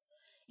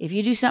 If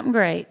you do something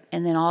great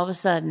and then all of a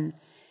sudden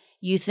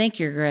you think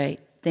you're great,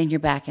 then you're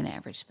back in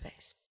average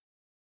space.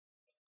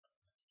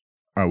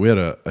 All right, we had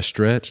a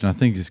stretch, and I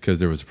think it's because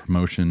there was a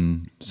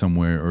promotion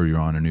somewhere or you're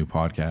on a new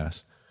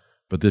podcast.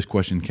 But this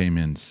question came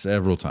in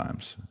several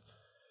times.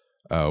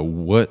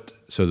 So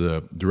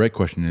the direct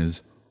question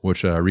is, what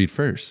should I read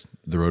first?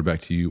 The Road Back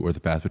to You or The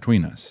Path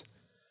Between Us?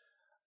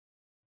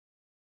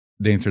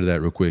 the answer to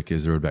that real quick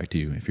is the road back to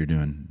you if you're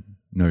doing,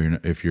 no, you're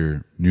not, if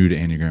you're new to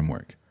Enneagram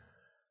work.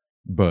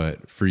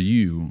 But for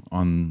you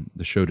on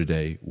the show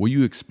today, will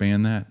you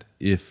expand that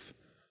if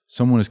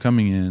someone is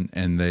coming in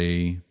and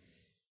they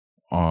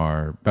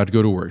are about to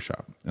go to a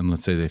workshop, and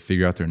let's say they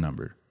figure out their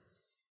number,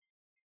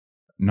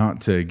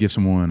 not to give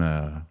someone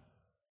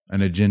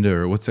an agenda,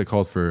 or what's that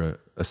called, for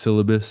a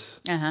syllabus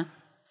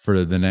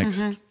for the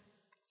next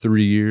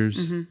 3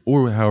 years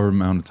or however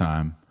amount of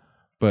time,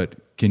 but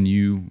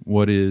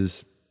what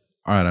is,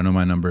 all right, I know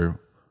my number,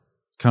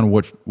 kind of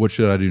what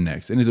should I do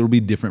next? And it'll be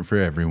different for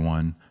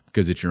everyone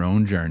because it's your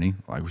own journey,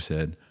 like we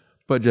said,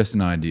 but just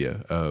an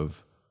idea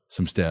of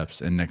some steps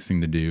and next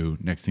thing to do,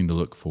 next thing to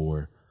look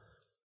for.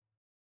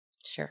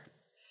 Sure.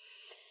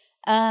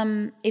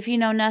 If you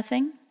know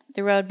nothing,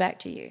 the road back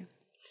to you.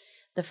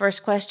 The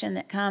first question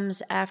that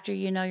comes after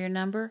you know your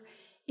number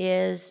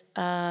is,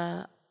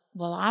 I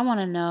want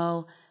to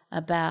know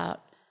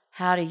about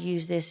how to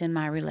use this in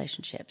my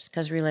relationships,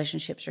 because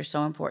relationships are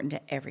so important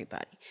to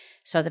everybody.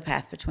 So the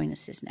path between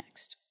us is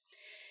next.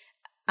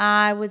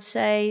 I would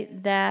say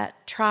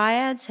that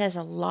triads has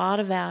a lot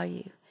of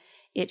value.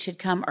 It should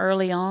come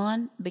early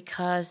on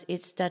because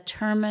it's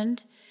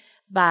determined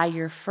by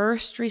your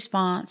first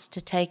response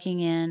to taking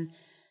in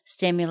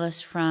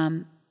stimulus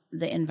from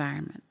the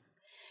environment.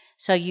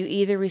 So you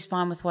either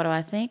respond with, what do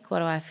I think, what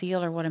do I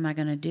feel, or what am I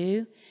going to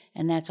do?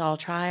 And that's all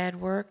triad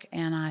work,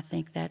 and I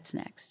think that's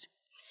next.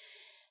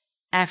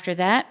 After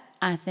that,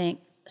 I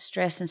think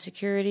stress and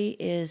security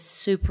is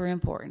super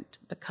important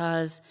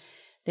because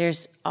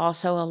there's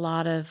also a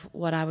lot of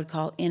what I would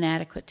call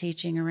inadequate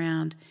teaching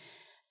around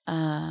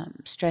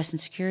stress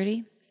and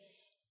security,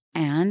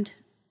 and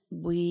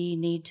we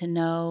need to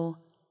know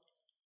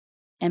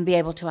and be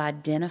able to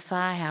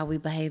identify how we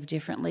behave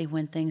differently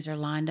when things are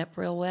lined up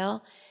real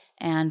well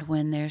and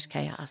when there's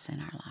chaos in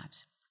our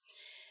lives.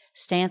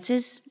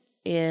 Stances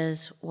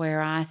is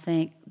where I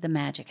think the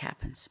magic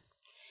happens.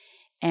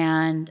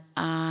 And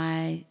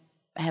I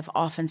have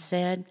often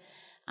said,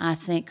 I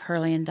think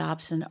Hurley and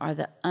Dobson are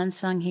the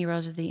unsung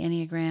heroes of the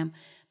Enneagram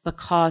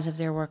because of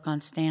their work on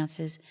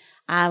stances.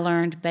 I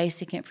learned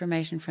basic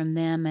information from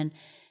them and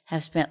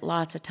have spent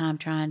lots of time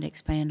trying to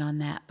expand on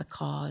that,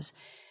 because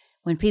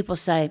when people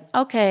say,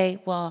 okay,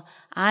 well,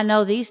 I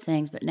know these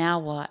things, but now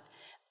what?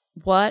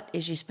 What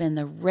is you spend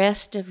the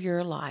rest of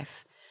your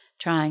life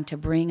trying to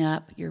bring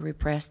up your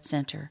repressed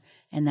center,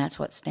 and that's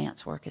what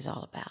stance work is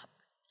all about.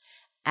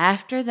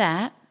 After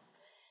that,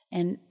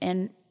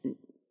 and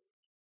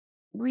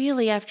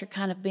really after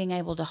kind of being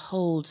able to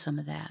hold some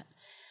of that,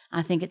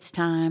 I think it's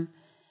time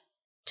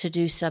to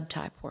do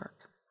subtype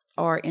work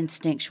or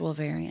instinctual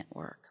variant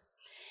work.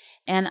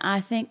 And I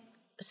think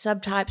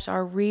subtypes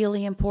are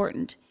really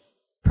important,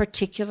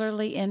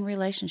 particularly in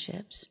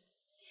relationships.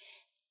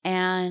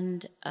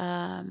 And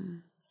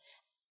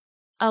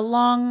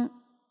along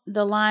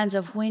the lines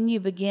of when you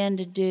begin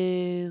to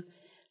do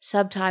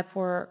subtype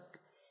work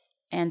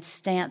and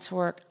stance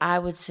work, I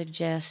would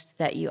suggest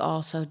that you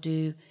also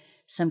do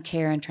some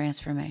care and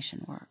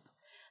transformation work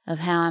of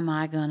how am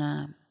I going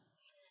to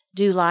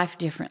do life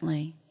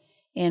differently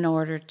in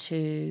order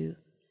to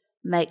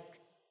make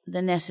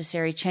the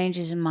necessary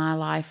changes in my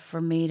life for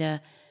me to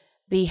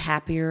be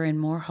happier and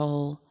more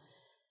whole,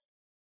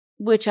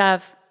 which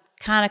I've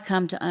kind of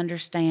come to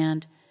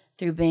understand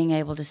through being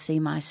able to see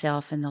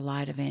myself in the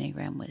light of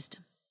Enneagram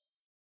wisdom.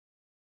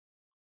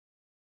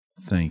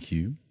 Thank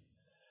you.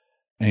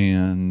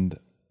 And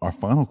our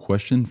final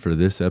question for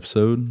this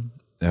episode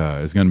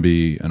is going to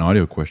be an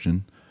audio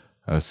question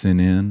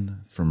sent in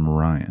from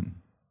Ryan.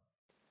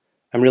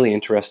 I'm really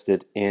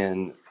interested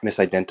in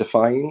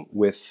misidentifying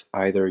with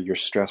either your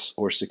stress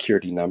or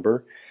security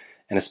number,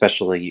 and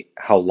especially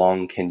how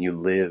long can you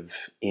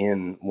live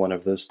in one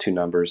of those two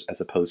numbers as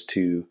opposed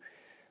to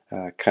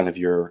kind of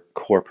your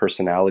core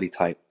personality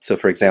type. So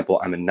for example,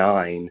 I'm a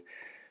 9.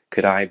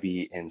 Could I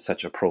be in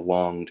such a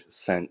prolonged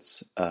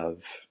sense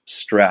of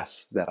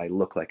stress that I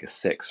look like a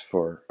 6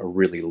 for a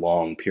really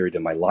long period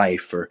of my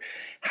life? Or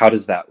how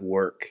does that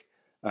work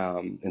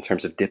in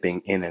terms of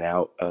dipping in and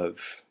out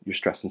of your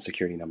stress and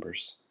security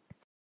numbers?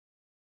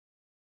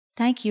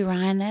 Thank you,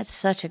 Ryan. That's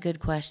such a good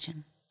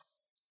question.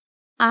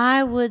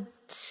 I would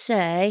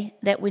say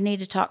that we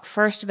need to talk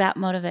first about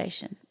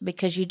motivation,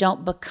 because you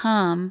don't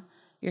become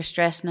your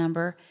stress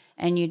number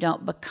and you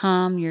don't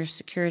become your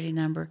security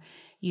number.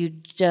 You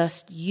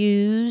just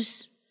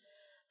use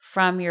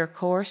from your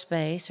core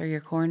space or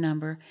your core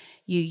number,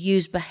 you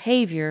use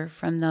behavior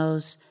from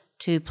those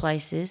two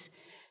places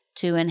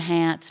to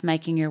enhance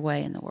making your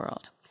way in the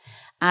world.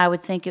 I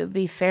would think it would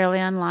be fairly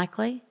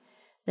unlikely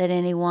that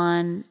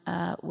anyone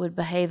would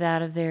behave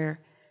out of their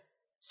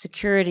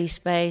security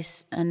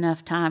space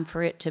enough time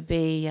for it to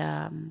be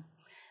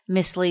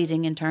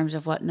misleading in terms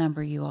of what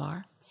number you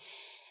are.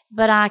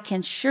 But I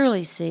can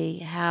surely see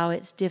how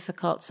it's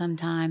difficult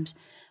sometimes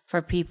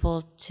for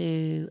people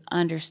to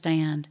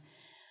understand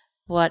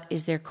what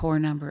is their core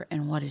number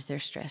and what is their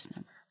stress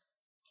number.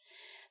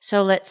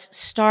 So let's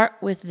start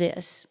with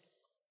this.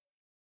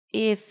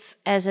 If,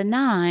 as a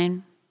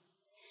 9,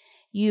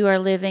 you are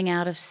living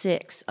out of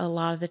 6 a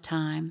lot of the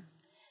time,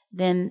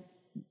 then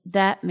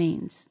that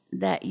means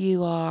that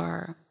you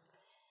are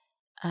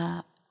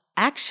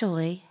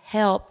actually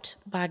helped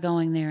by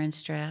going there in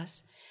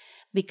stress,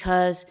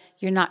 because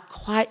you're not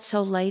quite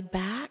so laid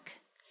back,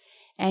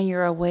 and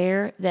you're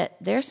aware that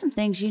there's some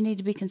things you need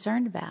to be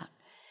concerned about,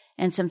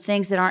 and some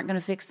things that aren't going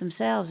to fix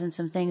themselves, and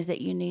some things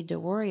that you need to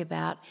worry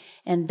about.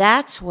 And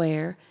that's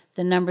where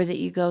the number that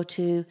you go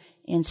to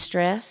in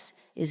stress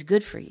is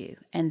good for you,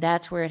 and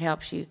that's where it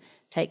helps you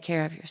take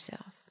care of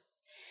yourself.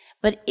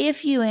 But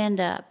if you end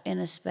up in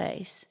a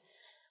space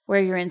where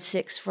you're in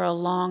 6 for a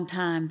long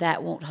time,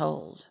 that won't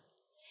hold.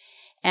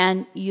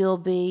 And you'll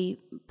be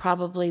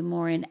probably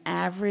more in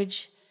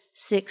average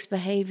 6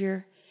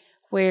 behavior,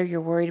 where you're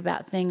worried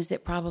about things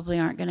that probably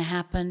aren't going to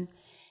happen,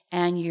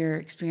 and you're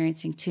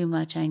experiencing too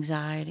much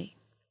anxiety.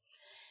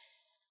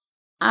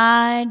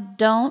 I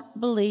don't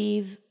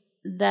believe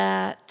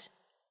that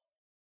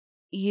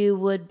you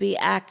would be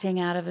acting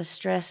out of a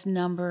stress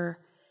number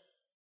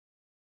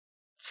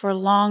for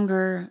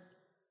longer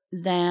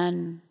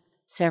than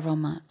several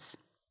months.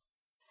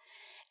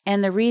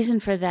 And the reason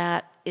for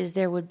that is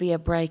there would be a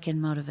break in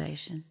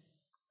motivation.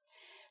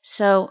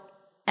 So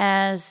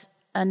as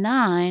a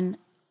 9,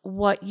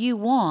 what you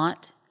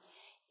want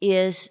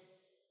is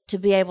to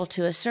be able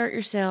to assert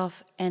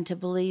yourself and to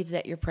believe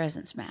that your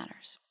presence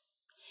matters.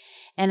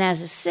 And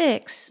as a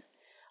 6,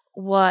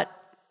 what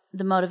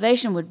the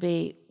motivation would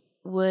be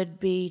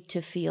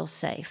to feel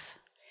safe.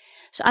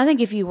 So I think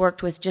if you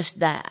worked with just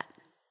that,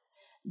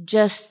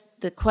 just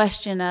the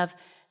question of,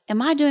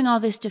 am I doing all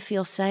this to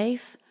feel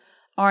safe,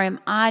 or am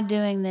I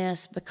doing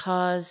this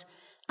because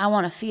I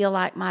want to feel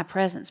like my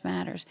presence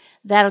matters?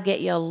 That'll get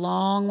you a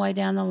long way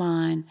down the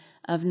line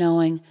of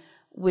knowing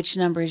which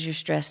number is your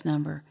stress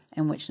number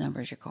and which number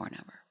is your core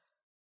number.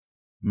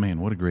 Man,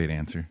 what a great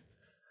answer.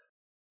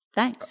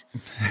 Thanks.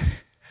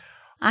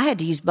 I had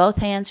to use both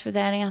hands for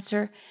that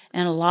answer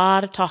and a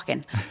lot of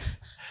talking.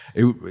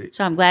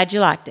 So I'm glad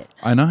you liked it.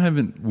 And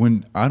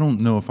I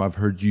don't know if I've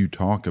heard you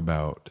talk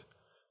about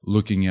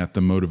looking at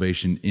the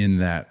motivation in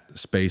that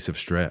space of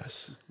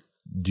stress.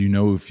 Do you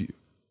know if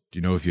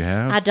you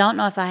have? I don't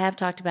know if I have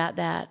talked about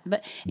that,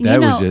 but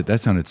that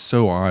sounded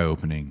so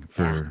eye-opening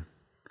for.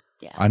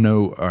 Yeah. I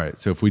know. All right.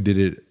 So if we did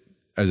it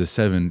as a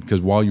 7,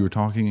 because while you were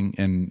talking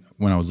and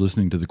when I was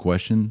listening to the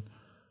question,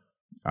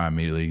 I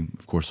immediately,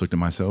 of course, looked at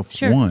myself.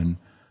 Sure.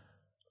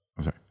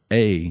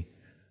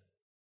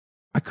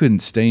 I couldn't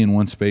stay in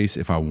one space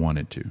if I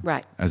wanted to.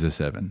 Right. As a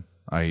 7,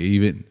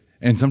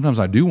 and sometimes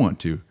I do want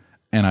to,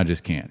 and I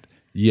just can't.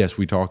 Yes,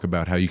 we talk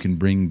about how you can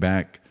bring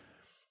back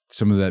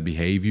some of that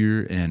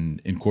behavior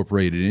and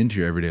incorporate it into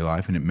your everyday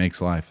life, and it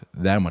makes life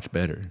that much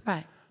better.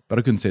 Right. But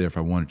I couldn't stay there if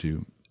I wanted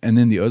to. And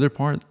then the other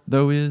part,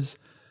 though, is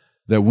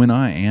that when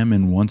I am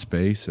in one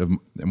space,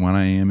 when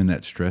I am in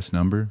that stress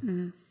number,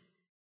 mm-hmm.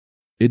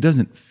 it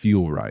doesn't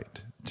feel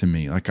right to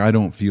me. Like, I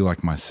don't feel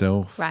like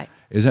myself. Right.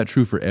 Is that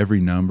true for every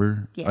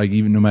number? Yes. Like,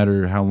 even no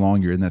matter how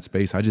long you're in that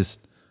space,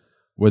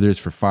 whether it's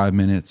for 5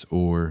 minutes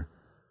or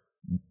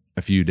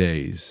a few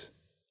days,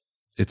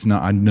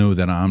 I know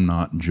that I'm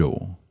not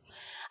Joel.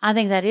 I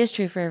think that is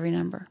true for every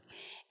number.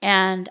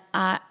 And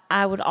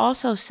I would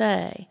also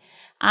say,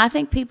 I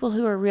think people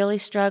who are really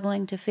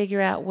struggling to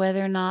figure out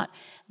whether or not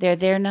they're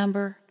their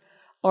number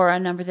or a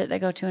number that they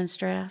go to in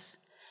stress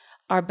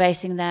are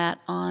basing that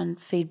on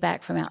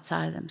feedback from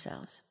outside of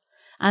themselves.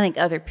 I think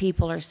other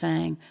people are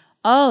saying,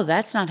 oh,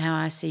 that's not how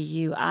I see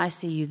you. I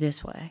see you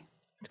this way.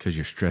 It's because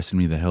you're stressing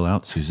me the hell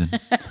out, Susan.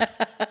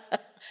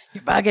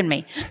 You're bugging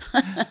me.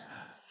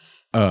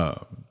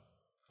 All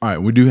right,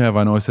 we do have,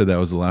 I know I said that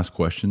was the last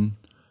question,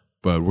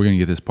 but we're going to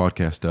get this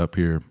podcast up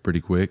here pretty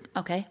quick.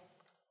 Okay.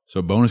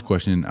 So bonus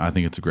question, I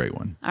think it's a great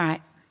one. All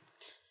right.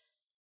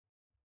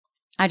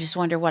 I just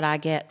wonder what I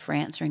get for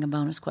answering a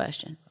bonus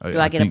question. Do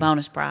I get a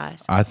bonus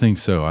prize? I think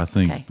so. I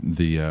think okay.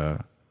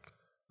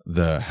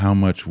 the how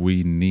much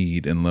we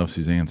need and love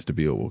Suzanne's to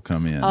be able to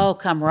come in. Oh,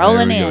 come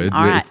rolling in.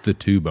 All right. It's the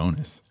 2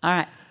 bonus. All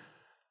right.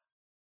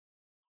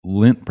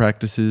 Lent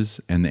practices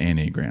and the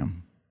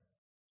Enneagram.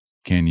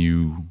 Can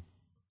you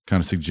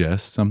kind of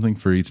suggest something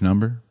for each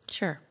number?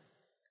 Sure.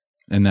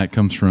 And that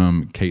comes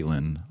from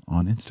Caitlin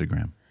on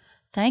Instagram.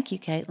 Thank you,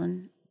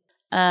 Caitlin.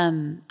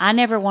 I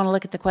never want to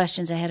look at the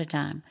questions ahead of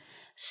time.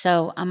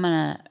 So I'm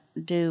going to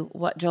do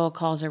what Joel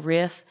calls a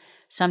riff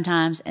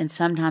sometimes, and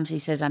sometimes he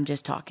says I'm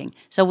just talking.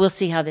 So we'll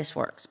see how this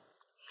works.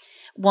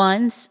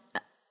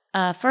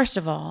 First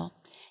of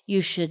all,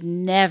 you should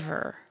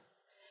never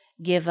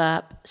give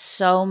up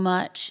so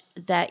much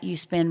that you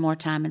spend more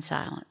time in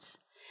silence.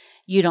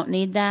 You don't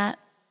need that.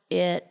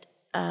 It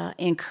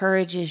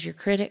encourages your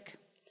critic.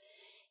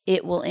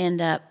 It will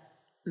end up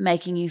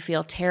making you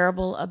feel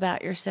terrible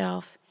about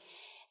yourself.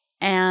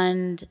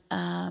 And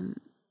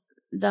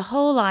the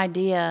whole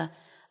idea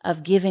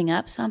of giving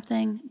up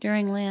something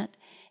during Lent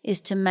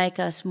is to make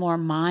us more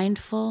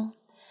mindful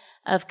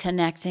of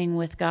connecting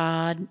with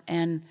God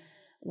and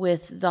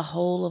with the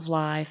whole of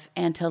life,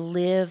 and to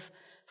live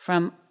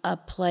from a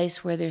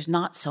place where there's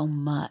not so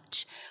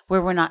much,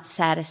 where we're not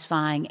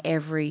satisfying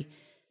every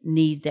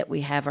need that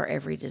we have, our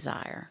every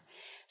desire.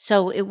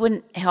 So it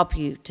wouldn't help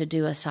you to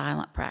do a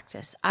silent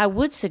practice. I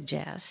would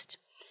suggest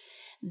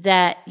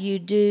that you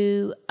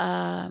do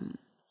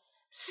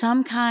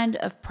some kind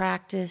of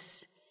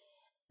practice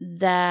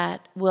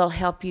that will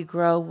help you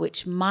grow,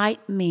 which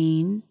might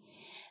mean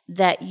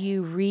that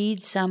you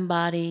read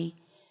somebody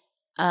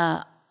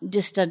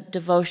just a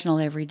devotional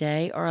every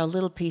day, or a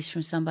little piece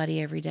from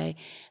somebody every day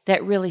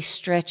that really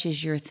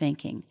stretches your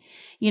thinking.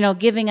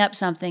 Giving up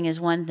something is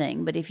one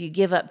thing, but if you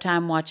give up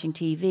time watching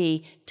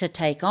TV to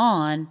take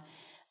on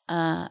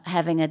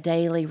having a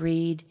daily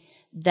read,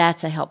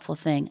 that's a helpful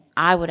thing.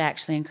 I would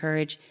actually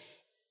encourage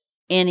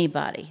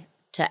anybody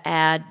to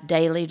add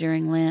daily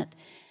during Lent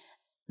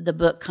the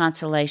book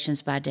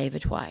Consolations by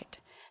David White.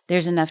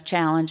 There's enough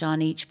challenge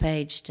on each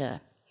page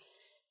to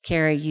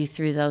carry you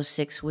through those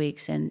 6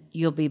 weeks, and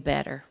you'll be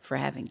better for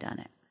having done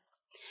it.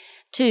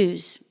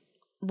 2s,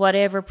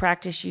 whatever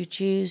practice you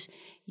choose,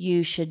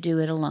 you should do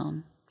it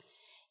alone.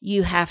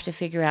 You have to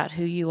figure out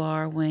who you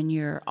are when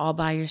you're all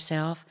by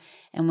yourself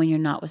and when you're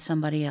not with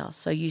somebody else.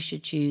 So you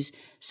should choose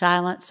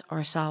silence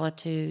or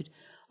solitude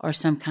or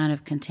some kind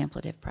of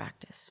contemplative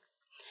practice.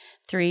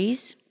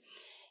 3s,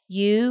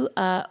 you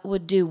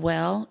would do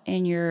well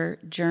in your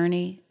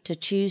journey to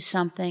choose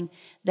something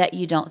that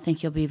you don't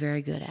think you'll be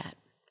very good at.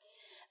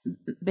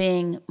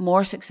 Being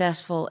more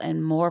successful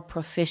and more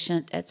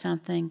proficient at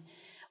something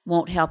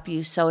won't help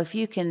you. So if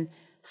you can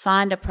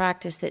find a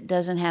practice that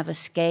doesn't have a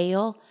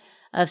scale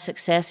of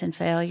success and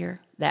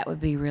failure, that would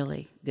be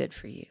really good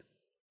for you.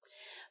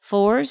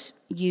 4s,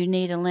 you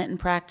need a Lenten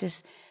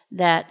practice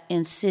that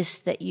insists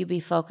that you be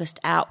focused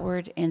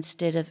outward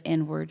instead of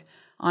inward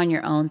on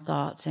your own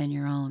thoughts and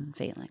your own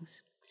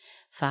feelings.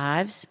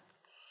 5s,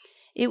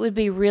 it would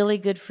be really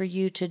good for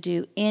you to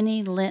do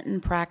any Lenten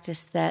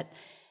practice that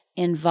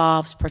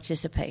involves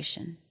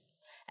participation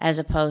as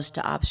opposed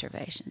to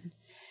observation.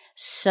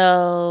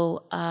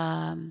 So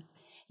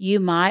you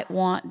might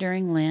want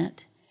during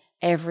Lent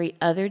every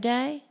other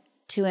day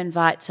to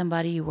invite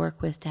somebody you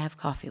work with to have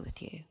coffee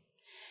with you.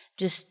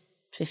 Just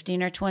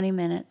 15 or 20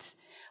 minutes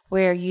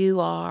where you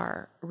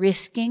are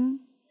risking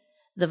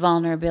the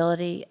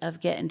vulnerability of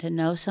getting to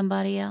know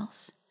somebody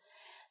else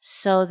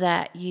so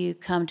that you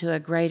come to a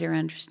greater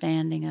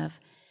understanding of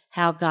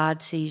how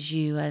God sees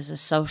you as a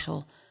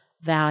social,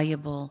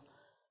 valuable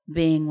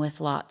being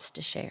with lots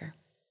to share.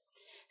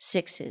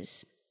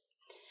 6s,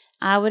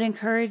 I would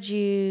encourage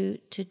you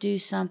to do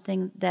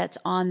something that's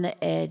on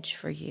the edge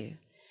for you,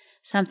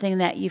 something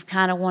that you've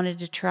kind of wanted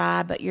to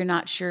try, but you're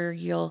not sure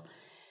you'll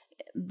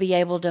be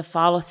able to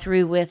follow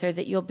through with or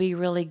that you'll be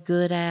really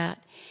good at,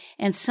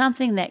 and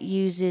something that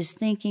uses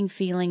thinking,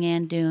 feeling,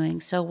 and doing.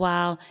 So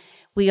while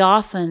we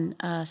often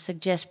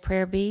suggest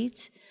prayer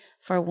beads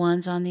for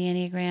 1s on the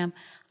Enneagram,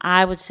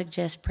 I would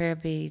suggest prayer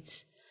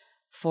beads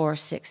for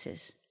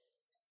 6s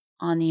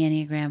on the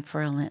Enneagram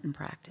for a Lenten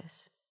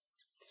practice.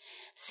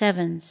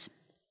 7s,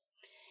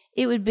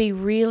 it would be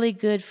really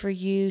good for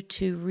you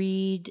to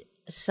read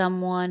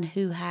someone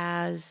who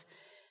has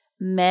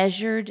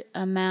measured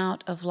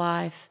amount of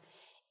life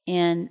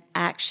in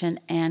action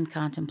and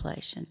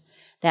contemplation.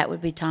 That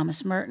would be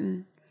Thomas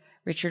Merton,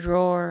 Richard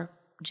Rohr,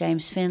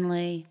 James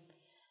Finley.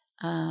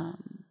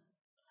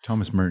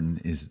 Thomas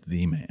Merton is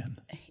the man.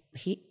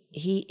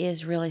 He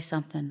is really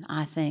something,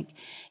 I think.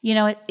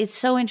 It's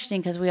so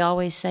interesting because we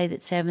always say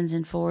that 7s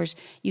and 4s,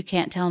 you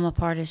can't tell them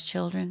apart as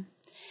children.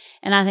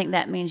 And I think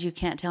that means you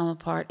can't tell them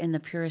apart in the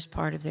purest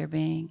part of their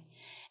being.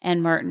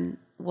 And Merton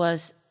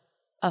was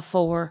a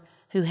 4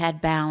 who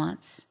had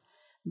balance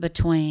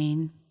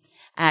between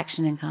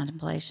action and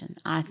contemplation.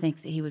 I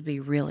think that he would be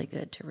really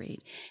good to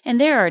read.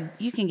 And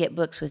you can get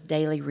books with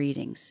daily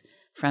readings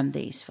from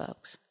these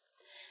folks.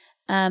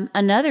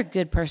 Another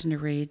good person to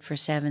read for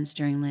 7s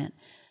during Lent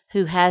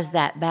who has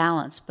that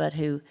balance but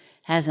who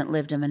hasn't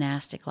lived a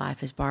monastic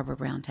life is Barbara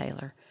Brown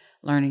Taylor,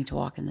 Learning to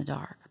Walk in the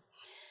Dark.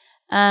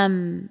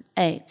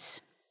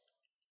 8s,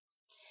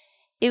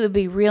 it would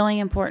be really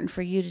important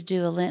for you to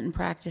do a Lenten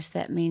practice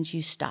that means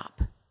you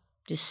stop.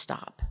 Just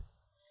stop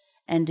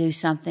and do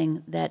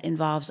something that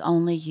involves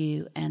only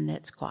you and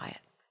that's quiet.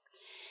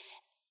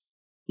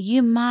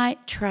 You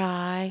might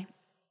try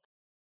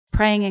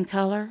Praying in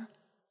Color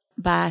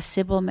by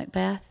Sybil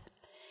Macbeth.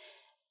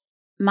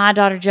 My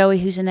daughter Joey,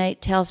 who's an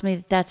 8, tells me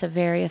that that's a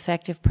very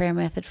effective prayer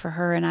method for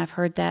her, and I've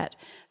heard that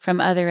from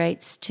other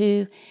 8s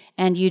too.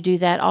 And you do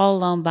that all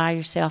alone by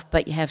yourself,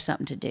 but you have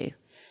something to do.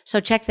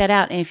 So check that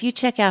out. And if you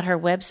check out her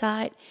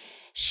website,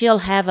 she'll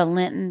have a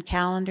Lenten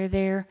calendar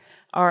there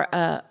or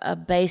a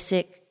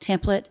basic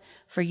template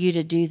for you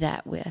to do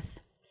that with.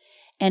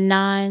 And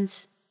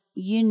 9s,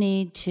 you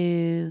need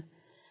to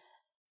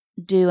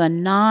do a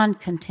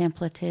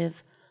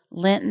non-contemplative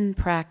Lenten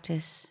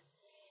practice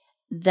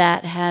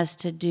that has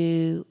to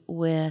do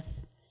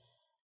with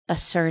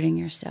asserting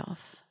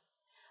yourself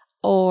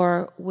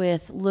or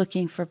with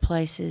looking for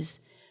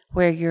places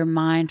where you're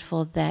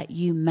mindful that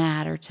you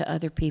matter to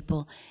other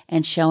people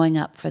and showing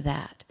up for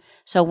that.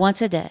 So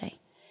once a day,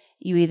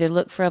 you either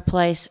look for a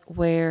place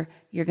where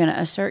you're going to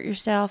assert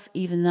yourself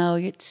even though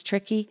it's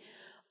tricky,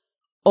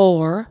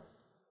 or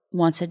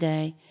once a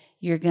day,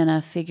 you're going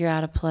to figure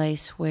out a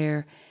place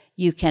where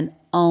you can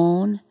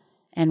own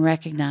and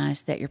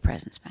recognize that your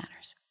presence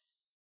matters.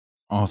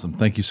 Awesome.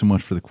 Thank you so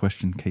much for the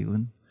question,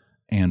 Caitlin,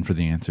 and for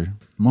the answer,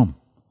 Mom.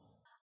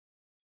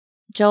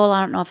 Joel, I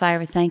don't know if I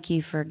ever thank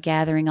you for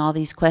gathering all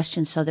these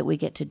questions so that we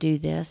get to do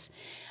this.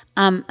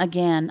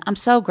 Again, I'm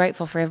so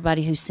grateful for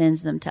everybody who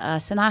sends them to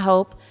us, and I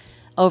hope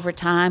over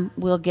time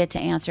we'll get to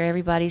answer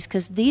everybody's,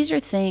 because these are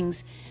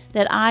things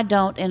that I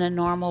don't in a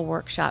normal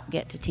workshop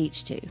get to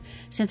teach to.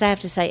 Since I have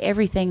to say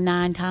everything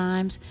 9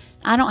 times,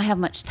 I don't have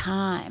much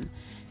time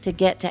to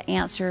get to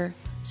answer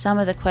some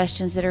of the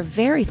questions that are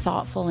very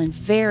thoughtful and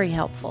very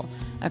helpful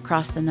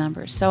across the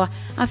numbers. So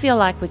I feel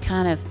like we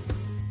kind of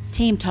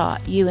team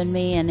taught, you and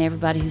me and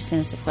everybody who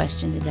sent us a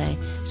question today.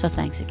 So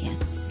thanks again.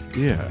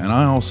 Yeah, and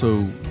I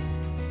also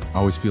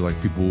always feel like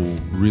people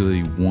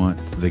really want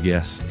the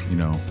guests,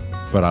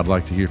 but I'd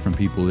like to hear from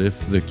people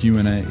if the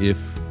Q&A, if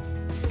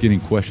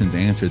getting questions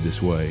answered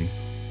this way,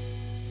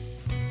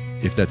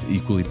 if that's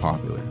equally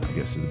popular, I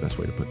guess is the best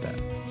way to put that.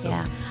 So,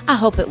 yeah, I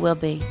hope it will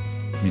be.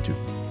 Me too.